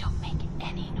 Don't make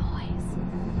any noise.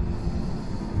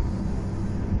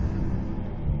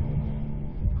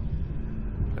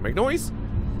 Did I make noise?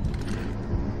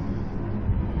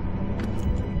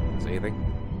 Say anything?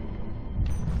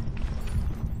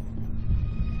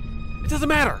 It doesn't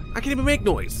matter. I can't even make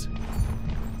noise.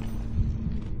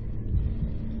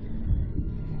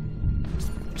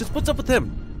 Just what's up with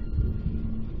him?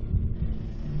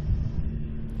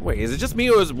 Wait, is it just me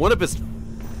or is one of his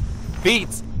feet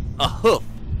a hoof?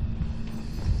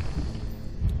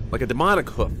 Like a demonic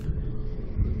hoof.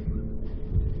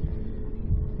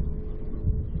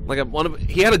 Like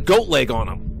he had a goat leg on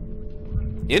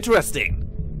him. Interesting.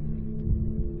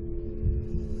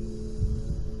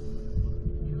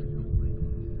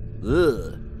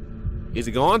 Ugh. Is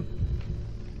he gone?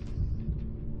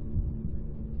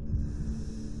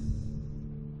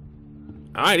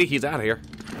 Alrighty, he's out of here.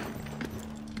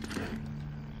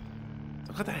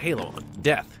 Look at that halo on.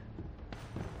 Death.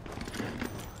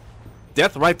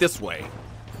 Death right this way.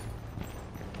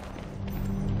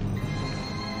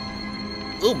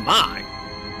 Oh my!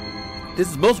 This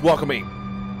is most welcoming.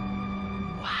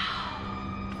 Wow.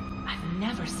 I've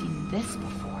never seen this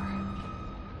before.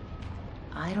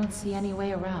 I don't see any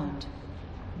way around.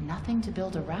 Nothing to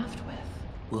build a raft with.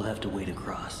 We'll have to wade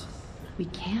across. We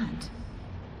can't.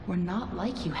 We're not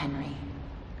like you, Henry.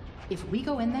 If we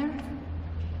go in there,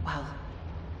 well,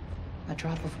 a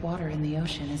drop of water in the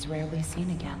ocean is rarely seen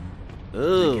again. I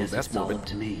Oh, guess that's it's all morbid. up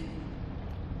to me.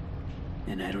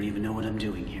 And I don't even know what I'm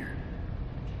doing here.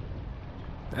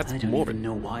 That's I don't morbid. even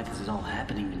know why this is all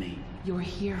happening to me. You're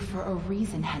here for a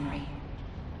reason, Henry.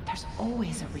 There's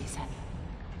always a reason.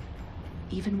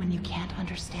 Even when you can't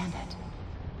understand it.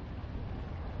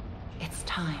 It's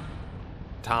time.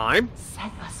 Time?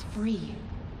 Set us free.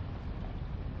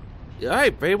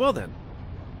 Alright, very well then.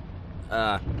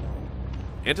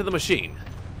 Enter the machine.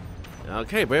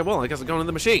 Okay, very well. I guess I'm going in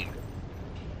the machine.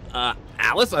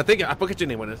 Alice, I think I forget your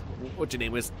name. What your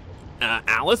name is?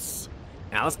 Alice?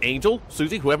 Alice, Angel,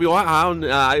 Susie, whoever you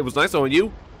are. It was nice knowing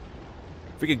you.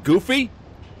 Freaking Goofy.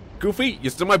 Goofy,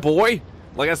 you're still my boy.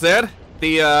 Like I said,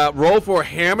 the role for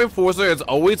Harem Enforcer is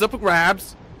always up for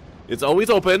grabs. It's always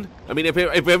open. I mean, if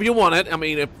ever you want it. I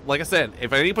mean, like I said,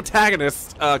 if any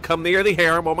protagonists come near the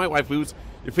harem or my waifus,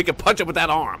 if we can punch it with that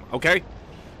arm, okay?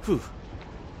 Whew.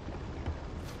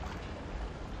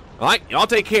 Alright, y'all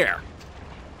take care.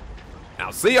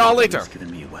 I'll see y'all later. He's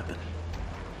giving me a weapon.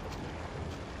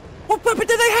 What weapon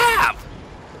did they have?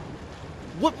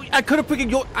 What? I could have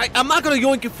freaking I'm not gonna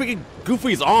yoink freaking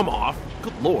Goofy's arm off.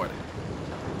 Good lord.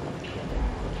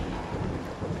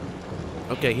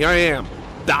 Okay, here I am.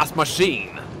 Das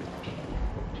Machine.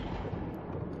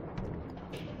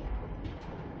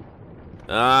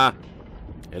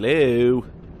 Hello.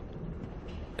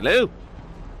 Hello?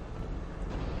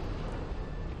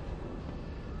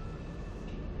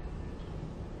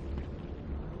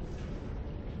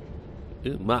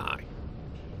 Oh my.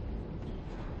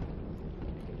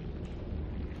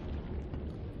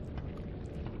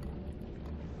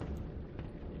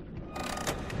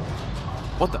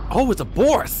 What the? Oh, it's a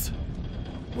Boris.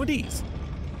 What are these?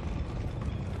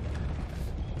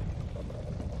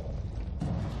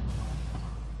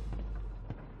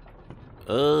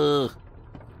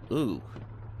 Ooh.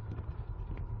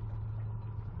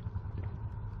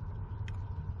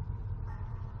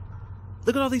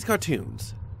 Look at all these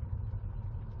cartoons.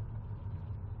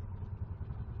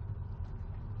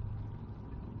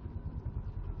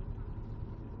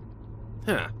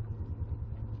 Huh.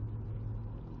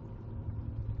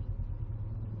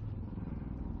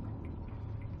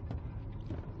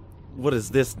 What is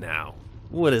this now?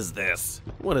 What is this?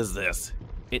 What is this?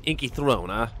 An inky throne,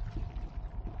 huh?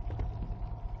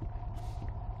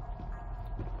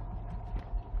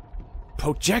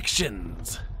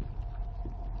 Projections!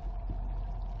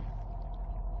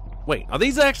 Wait, are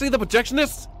these actually the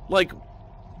projectionists? Like...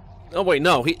 Oh wait,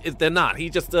 no, they're not.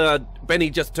 He just, Benny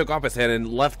just took off his head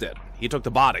and left it. He took the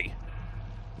body.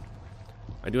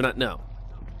 I do not know.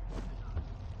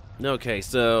 Okay,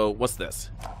 so, what's this?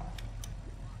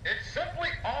 It's simply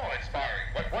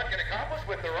awe-inspiring what one can accomplish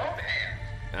with their own hands.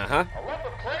 Uh-huh. A lump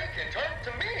of clay can turn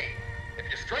to meaning if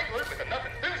you strangle it with enough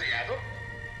enthusiasm.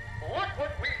 Look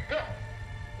what we've built.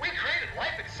 We created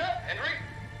life itself, Henry.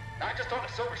 Not just on a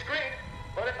silver screen,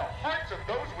 but in the hearts of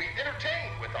those we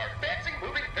entertain with our fancy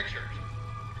moving pictures.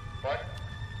 But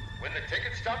when the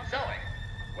tickets stopped selling,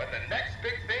 when the next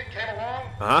big thing came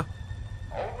along, Uh-huh.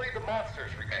 only the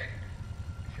monsters remained.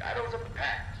 Shadows of the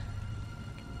past.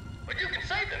 But you can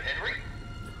save them, Henry.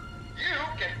 You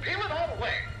can peel it all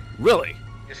away. Really?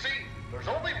 You see, there's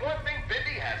only one thing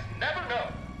Bendy has never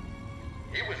known.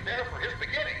 He was there for his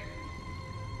beginning,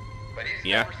 but he's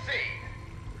never seen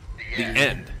The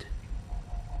end.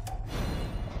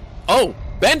 Oh,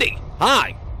 Bendy!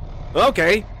 Hi!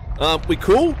 Okay. We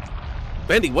cool?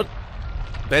 Bendy, what?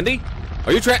 Bendy?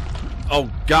 Are you Oh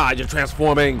god, you're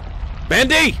transforming.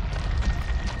 Bendy!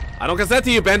 I don't consent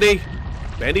to you, Bendy!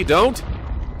 Bendy, don't!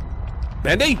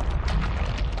 Bendy?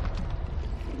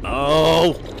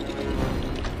 Oh.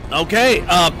 Okay,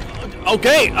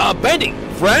 Bendy!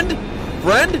 Friend?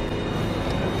 Friend?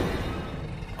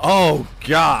 Oh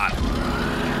god.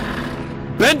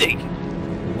 Bendy!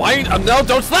 Why? No,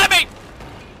 don't slap me!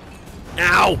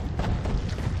 Ow!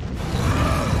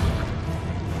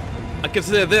 I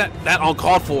consider that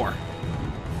uncalled for.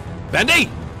 Bendy!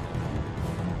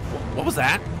 What was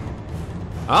that?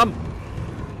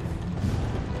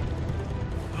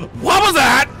 What was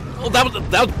that? Oh, that was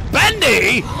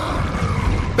Bendy!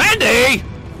 Bendy!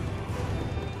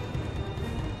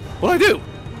 What'd I do?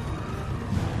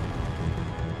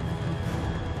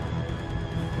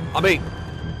 I mean,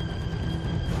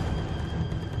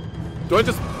 do I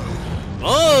just...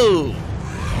 Oh!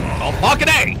 Oh, fucking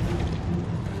A!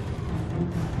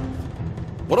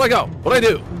 Where do I go? What do I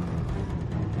do?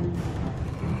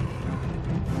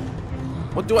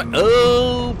 What do I...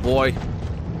 Oh, boy.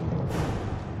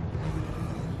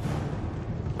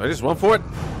 Do I just run for it?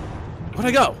 Where'd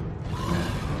I go?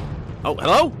 Oh,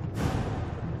 hello?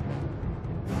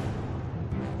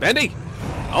 Bendy?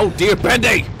 Oh, dear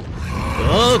Bendy!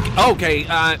 Okay,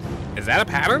 is that a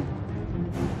pattern?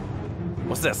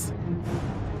 What's this?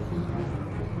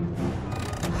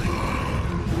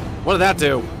 What did that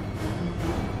do?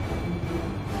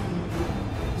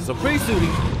 So pretty soon he...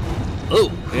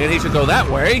 Oh, and he should go that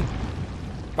way.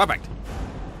 Perfect.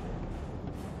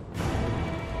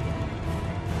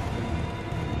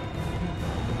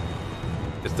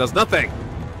 This does nothing.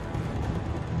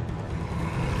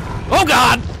 Oh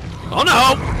God! Oh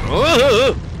no!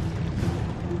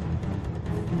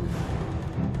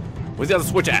 Where's the other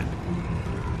switch at?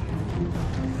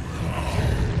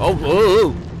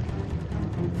 Oh!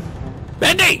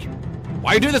 Bendy!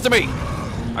 Why are you doing this to me?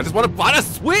 I just want to find a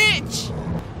switch!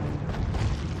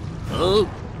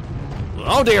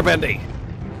 Oh dear, Bendy.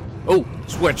 Oh,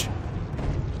 switch.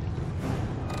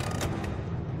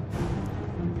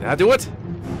 Did I do it?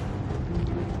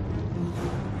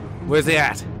 Where's he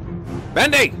at?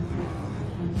 Bendy!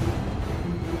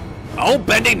 Oh,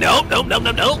 Bendy, no.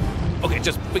 Okay,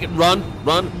 just freaking run,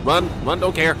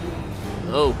 don't care.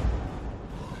 Oh.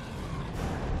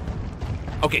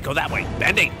 Okay, go that way,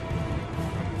 Bendy.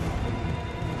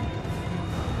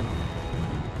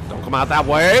 Don't come out that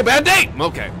way, Bendy!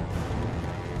 Okay.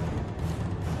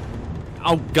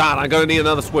 Oh God, I'm gonna need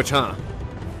another switch, huh?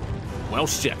 Well,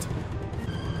 shit.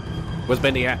 Where's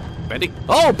Bendy at? Bendy?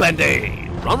 Oh, Bendy!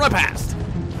 Run right past.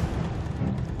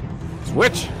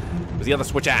 Switch. Where's the other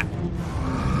switch at?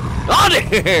 Oh,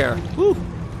 there! Woo.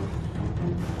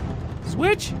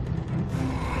 Switch.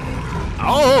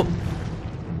 Oh!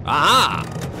 Aha!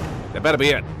 That better be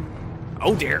it.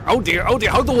 Oh dear, oh dear, oh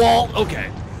dear. Hug the wall. Okay.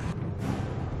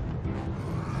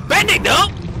 Bendy, no!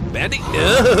 Bendy,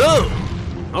 no!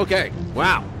 Okay,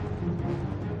 wow.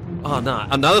 Oh, no.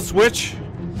 Another switch?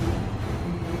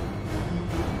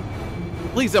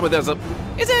 Please tell me there's a...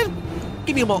 Is it?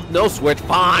 Give me a more... No switch.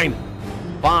 Fine.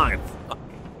 Fine.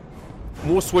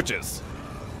 More switches.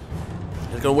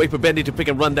 I'm gonna wait for Bendy to pick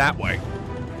and run that way.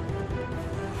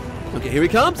 Okay, here he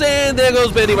comes, and there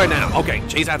goes Bendy right now. Okay,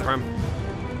 chase after him.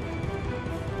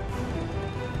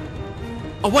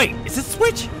 Oh, wait. Is this a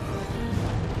switch?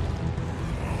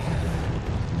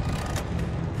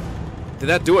 Did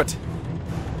that do it?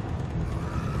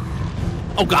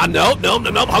 Oh, God, no. No, no,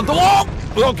 no. Hug the wall.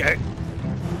 Okay.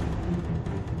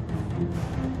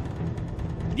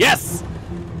 Yes!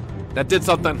 That did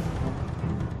something.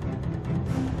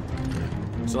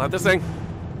 Still have this thing.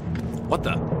 What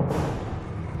the?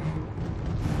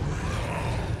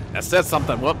 That said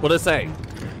something. What did it say?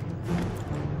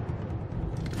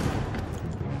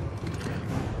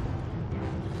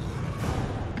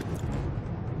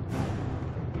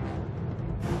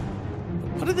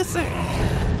 What did this say?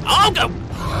 Oh, go!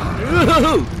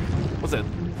 What's it?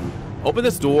 Open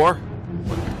this door.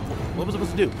 What was it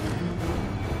supposed to do?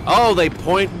 Oh, they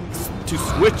point to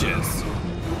switches.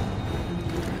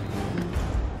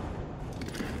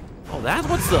 Oh, that's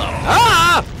what's up.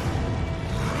 Ah!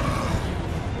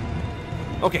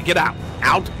 Okay, get out.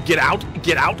 Out, get out,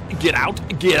 get out, get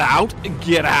out, get out,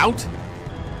 get out.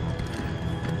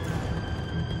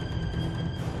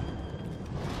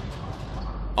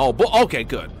 Oh, okay,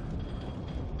 good.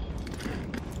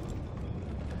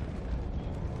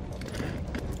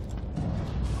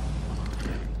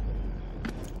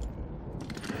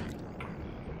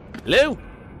 Hello?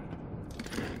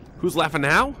 Who's laughing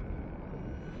now?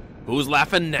 Who's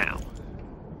laughing now?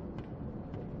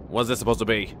 What is this supposed to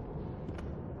be?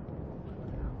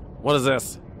 What is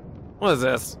this? What is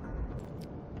this?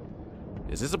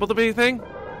 Is this supposed to be a thing?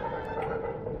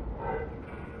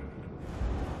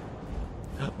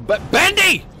 But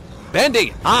Bendy!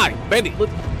 Bendy! Hi! Bendy!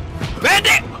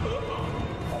 Bendy!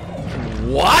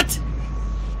 What?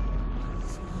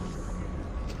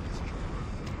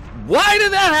 Why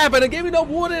did that happen? It gave me no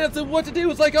warning as to what to do.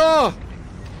 It's like, oh.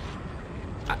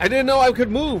 I didn't know I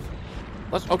could move.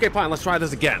 Okay, fine. Let's try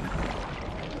this again.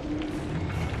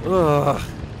 Ugh.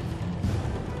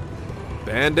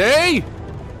 Bendy!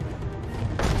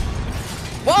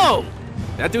 Whoa!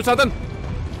 Did that do something?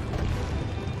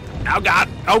 Oh God!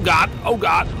 Oh God! Oh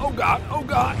God! Oh God! Oh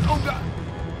God! Oh God!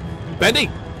 Bendy!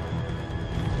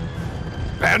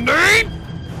 Bendy!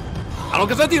 I don't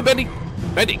consent to you, Bendy!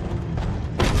 Bendy!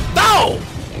 No!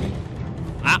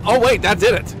 Oh wait, that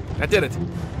did it. That did it.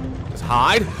 Just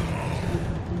hide.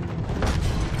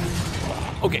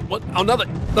 Okay, what? Oh, another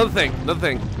thing.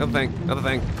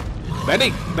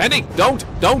 Bendy! Bendy! Don't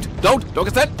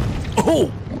consent!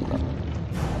 Oh!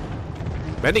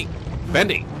 Bendy!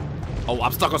 Oh,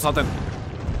 I'm stuck on something.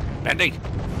 Bendy!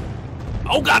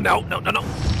 Oh God, no! Move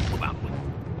out.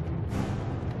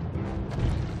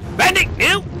 Bendy!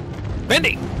 No!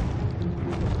 Bendy!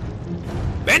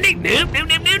 Bendy!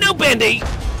 No, Bendy!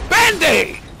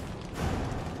 Bendy!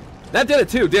 That did it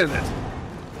too, didn't it?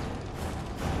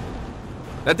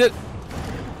 That did...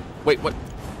 Wait, what?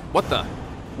 What the?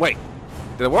 Wait.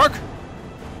 Did it work?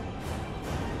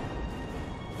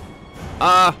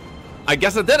 I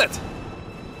guess it did it.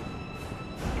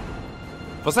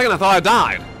 For a second I thought I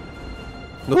died.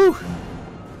 Woo!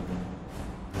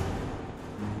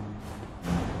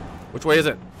 Which way is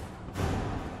it?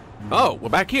 Oh, we're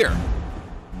back here.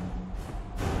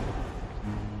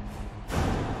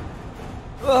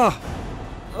 Ugh.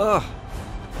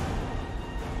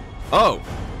 Oh.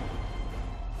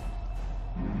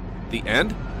 The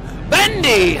end?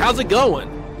 Bendy! How's it going?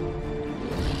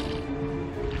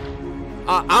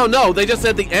 I don't know. They just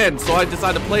said the end, so I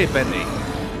decided to play it, Bendy.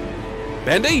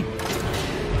 Bendy?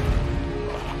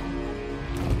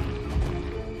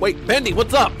 Wait, Bendy,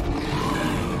 what's up?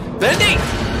 Bendy!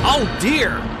 Oh,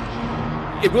 dear.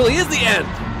 It really is the end.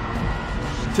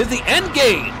 'Tis the end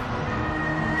game.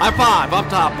 High five up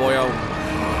top, boyo.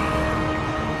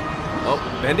 Oh,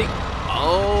 Bendy.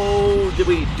 Oh, did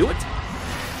we do it?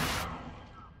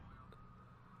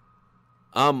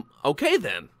 Okay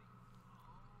then.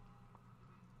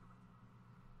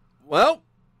 Well,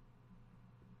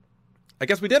 I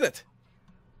guess we did it.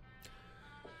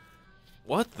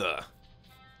 What the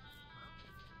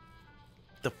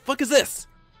fuck is this?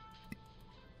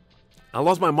 I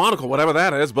lost my monocle, whatever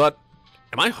that is, but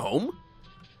am I home?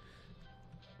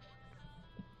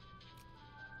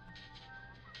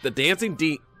 The dancing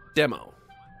demo.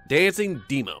 Dancing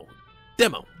demo.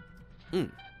 Demo.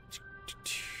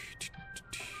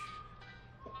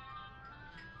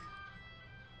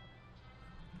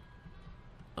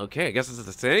 Okay, I guess this is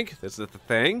the thing. This is the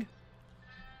thing.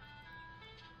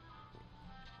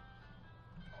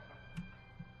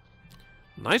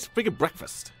 Nice freaking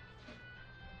breakfast.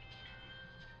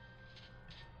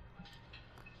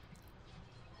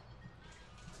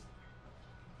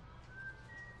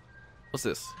 What's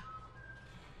this?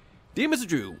 Dear Mr.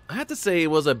 Drew, I have to say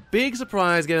it was a big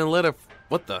surprise getting a letter.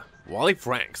 What the? Wally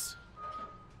Franks.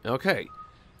 Okay.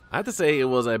 I have to say it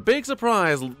was a big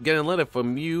surprise getting a letter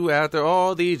from you after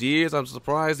all these years. I'm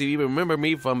surprised you even remember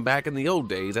me from back in the old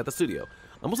days at the studio.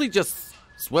 I mostly just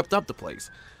swept up the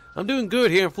place. I'm doing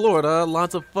good here in Florida.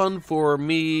 Lots of fun for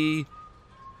me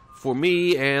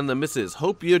and the missus.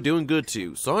 Hope you're doing good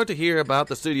too. Sorry to hear about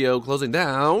the studio closing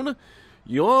down.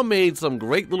 You all made some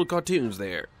great little cartoons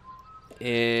there.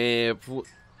 It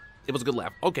was a good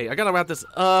laugh. Okay, I gotta wrap this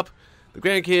up. The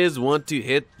grandkids want to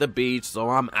hit the beach, so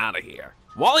I'm out of here.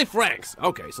 Wally Franks.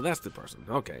 Okay, so that's the person.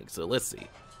 Okay, so let's see.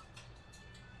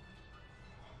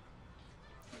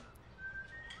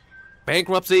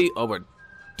 Bankruptcy over.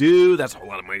 Dude, that's a whole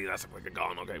lot of money. That's like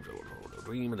gone. Okay,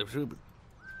 dream of the truth.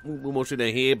 We'll shoot down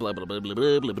here. Blah blah blah blah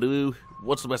blah blah blah.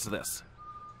 What's the rest of this?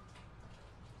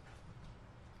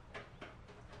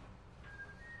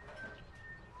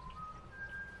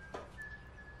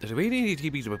 Does it read any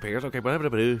TVs repairs? Okay, blah blah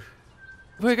blah.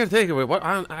 What are you gonna take of it? What?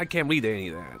 I can't read any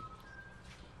of that.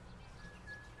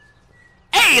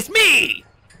 Hey, it's me.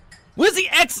 Where's the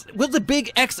X? Where's the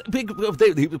big X? Big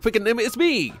freaking name? It's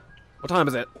me. What time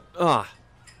is it?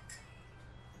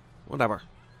 Whatever.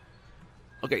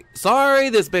 Okay, sorry,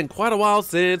 this has been quite a while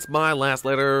since my last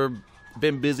letter.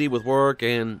 Been busy with work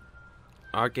and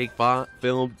arcade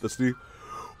film. The Steve.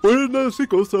 We're in the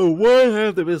sequel, so why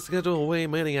have they been scheduled away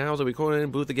many hours of recording in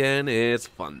booth again? It's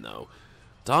fun though.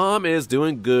 Tom is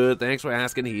doing good. Thanks for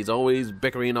asking. He's always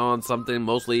bickering on something.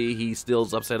 Mostly, he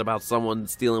still's upset about someone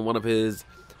stealing one of his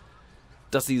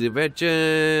Dusty's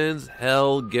inventions.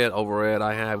 Hell, get over it.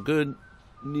 I have good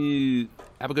news.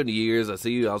 Have a good New Year's. I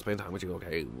see you. I'll spend time with you.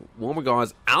 Okay. Warm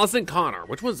regards, Allison Connor.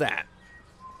 Which one's that?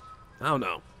 I don't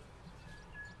know.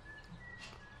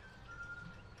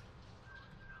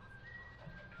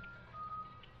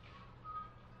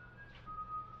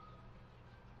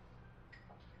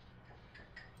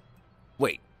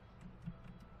 Wait.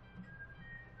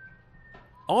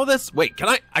 All this. Wait. Can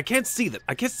I can't see that.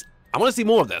 I want to see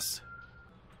more of this.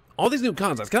 All these new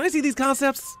concepts. Can I see these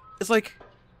concepts? It's like.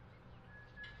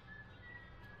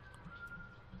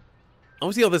 I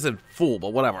want to see all this in full,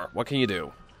 but whatever. What can you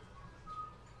do?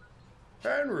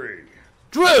 Henry!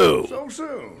 Drew! So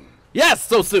soon. Yes,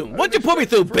 so soon. What'd you put me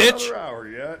through, bitch? Another hour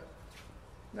yet.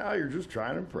 Now you're just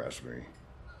trying to impress me.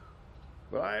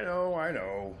 But I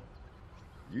know.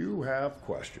 You have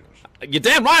questions. You're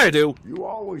damn right I do. You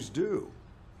always do.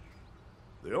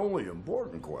 The only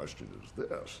important question is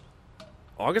this.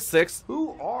 August 6th.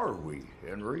 Who are we,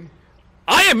 Henry?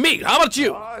 I am me. How about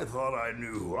you? I thought I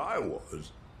knew who I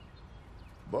was.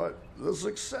 But the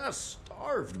success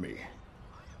starved me.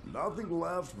 Nothing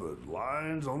left but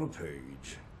lines on a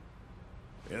page.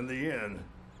 In the end,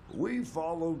 we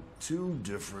followed two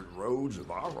different roads of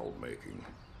our own making.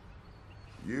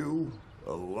 You,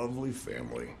 a lovely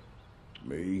family.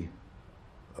 Me,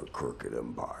 a crooked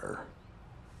empire.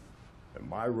 And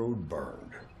my road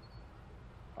burned.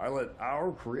 I let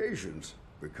our creations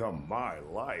become my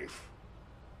life.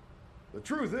 The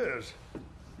truth is,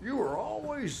 you were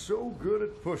always so good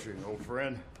at pushing, old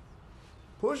friend.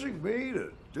 Pushing me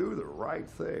to do the right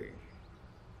thing.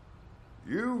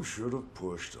 You should have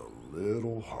pushed a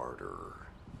little harder.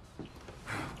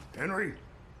 Henry?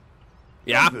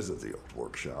 Yeah? Come visit the old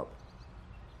workshop.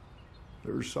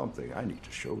 There's something I need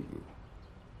to show you.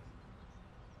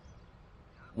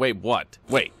 Wait, what?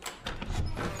 Wait.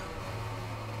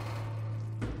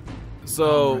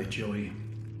 So... All right, Joey.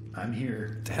 I'm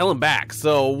here. To hell and back.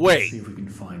 So, wait. See if we can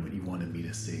find what you wanted me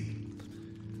to see.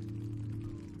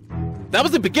 That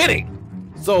was the beginning.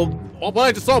 So, all what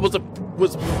I just saw was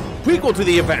prequel to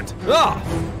the event. Ah!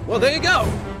 Well, there you go.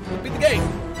 Beat the game.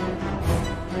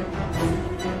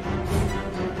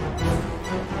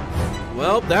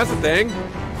 Well, that's the thing.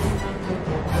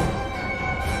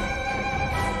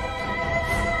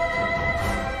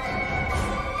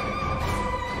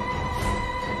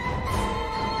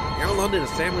 Carol London is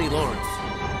Samuel Lawrence.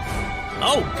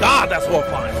 Oh, God, that's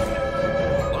horrifying.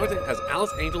 Lawrence has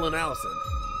Alice, Angel, and Allison.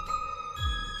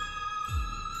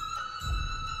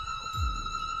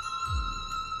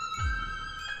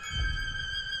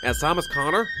 As Thomas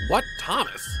Connor? What?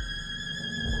 Thomas?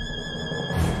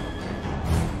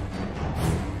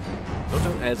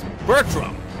 As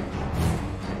Bertram.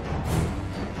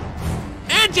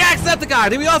 And Jacksepticeye!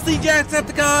 Did we all see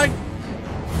Jacksepticeye?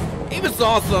 He was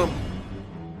awesome.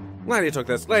 Glad he took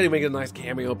this. Glad he made a nice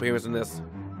cameo appearance in this.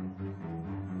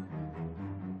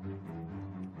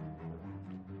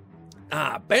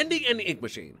 Ah, Bendy and the Ink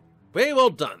Machine. Very well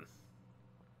done.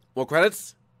 More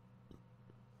credits?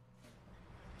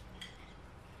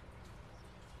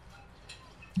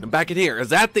 I'm back in here.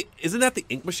 Isn't that the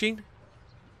Ink Machine?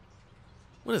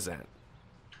 What is that?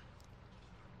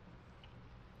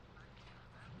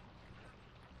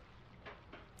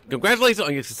 Congratulations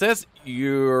on your success.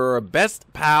 Your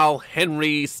best pal,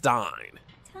 Henry Stein.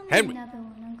 Tell me Henry. another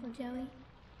one, Uncle Joey.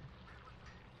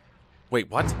 Wait,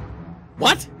 what?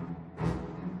 What?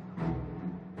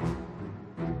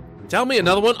 Tell me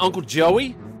another one, Uncle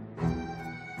Joey?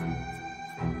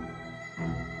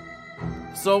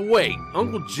 So wait,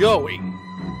 Uncle Joey,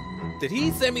 did he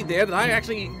send me there? Did I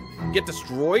actually get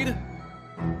destroyed?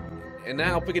 And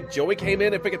now freaking Joey came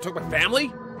in and freaking took my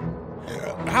family?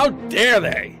 How dare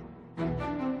they?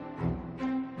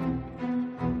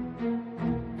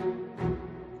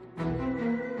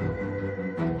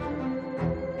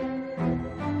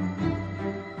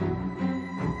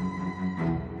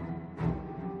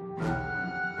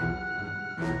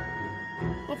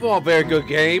 Overall, very good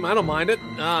game. I don't mind it.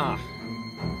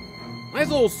 Nice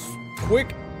little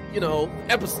quick, you know,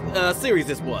 series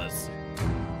this was.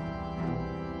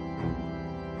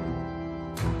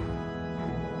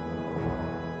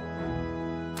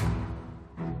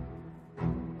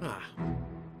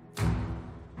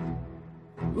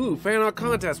 Ooh, fan art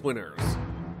contest winners.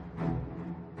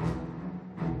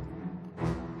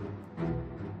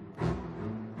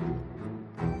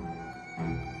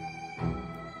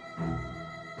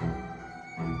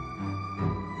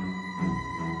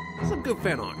 Some good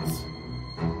fan arts.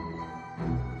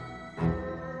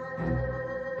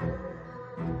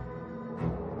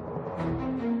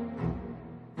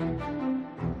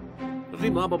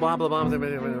 Blah blah blah blah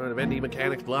blah. Bendy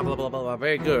mechanics. Blah blah blah blah blah.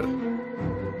 Very good.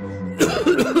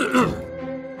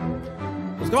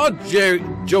 It's called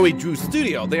Joey Drew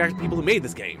Studio. They are people who made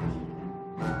this game.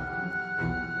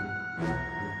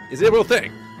 Is it a real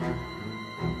thing?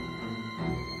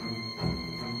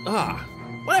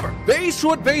 Whatever. Very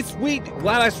short, very sweet.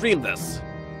 Glad I streamed this.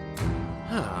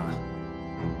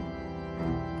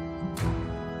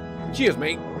 Cheers,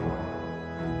 mate.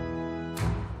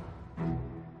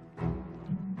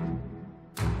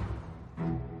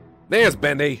 There's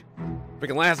Bendy.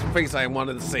 Freaking last face I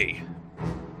wanted to see.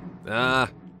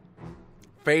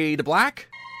 Fade to black?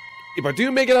 If I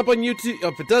do make it up on YouTube,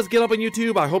 if it does get up on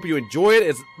YouTube, I hope you enjoy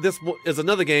it. This is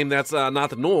another game that's not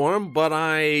the norm, but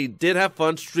I did have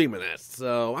fun streaming it,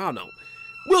 so I don't know.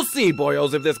 We'll see,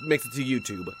 boyos, if this makes it to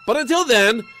YouTube. But until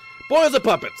then, boys and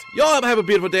puppets, y'all have a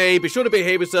beautiful day. Be sure to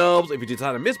behave yourselves. If you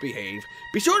decide to misbehave,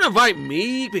 be sure to invite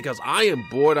me, because I am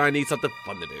bored. I need something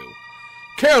fun to do.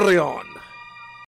 Carry on.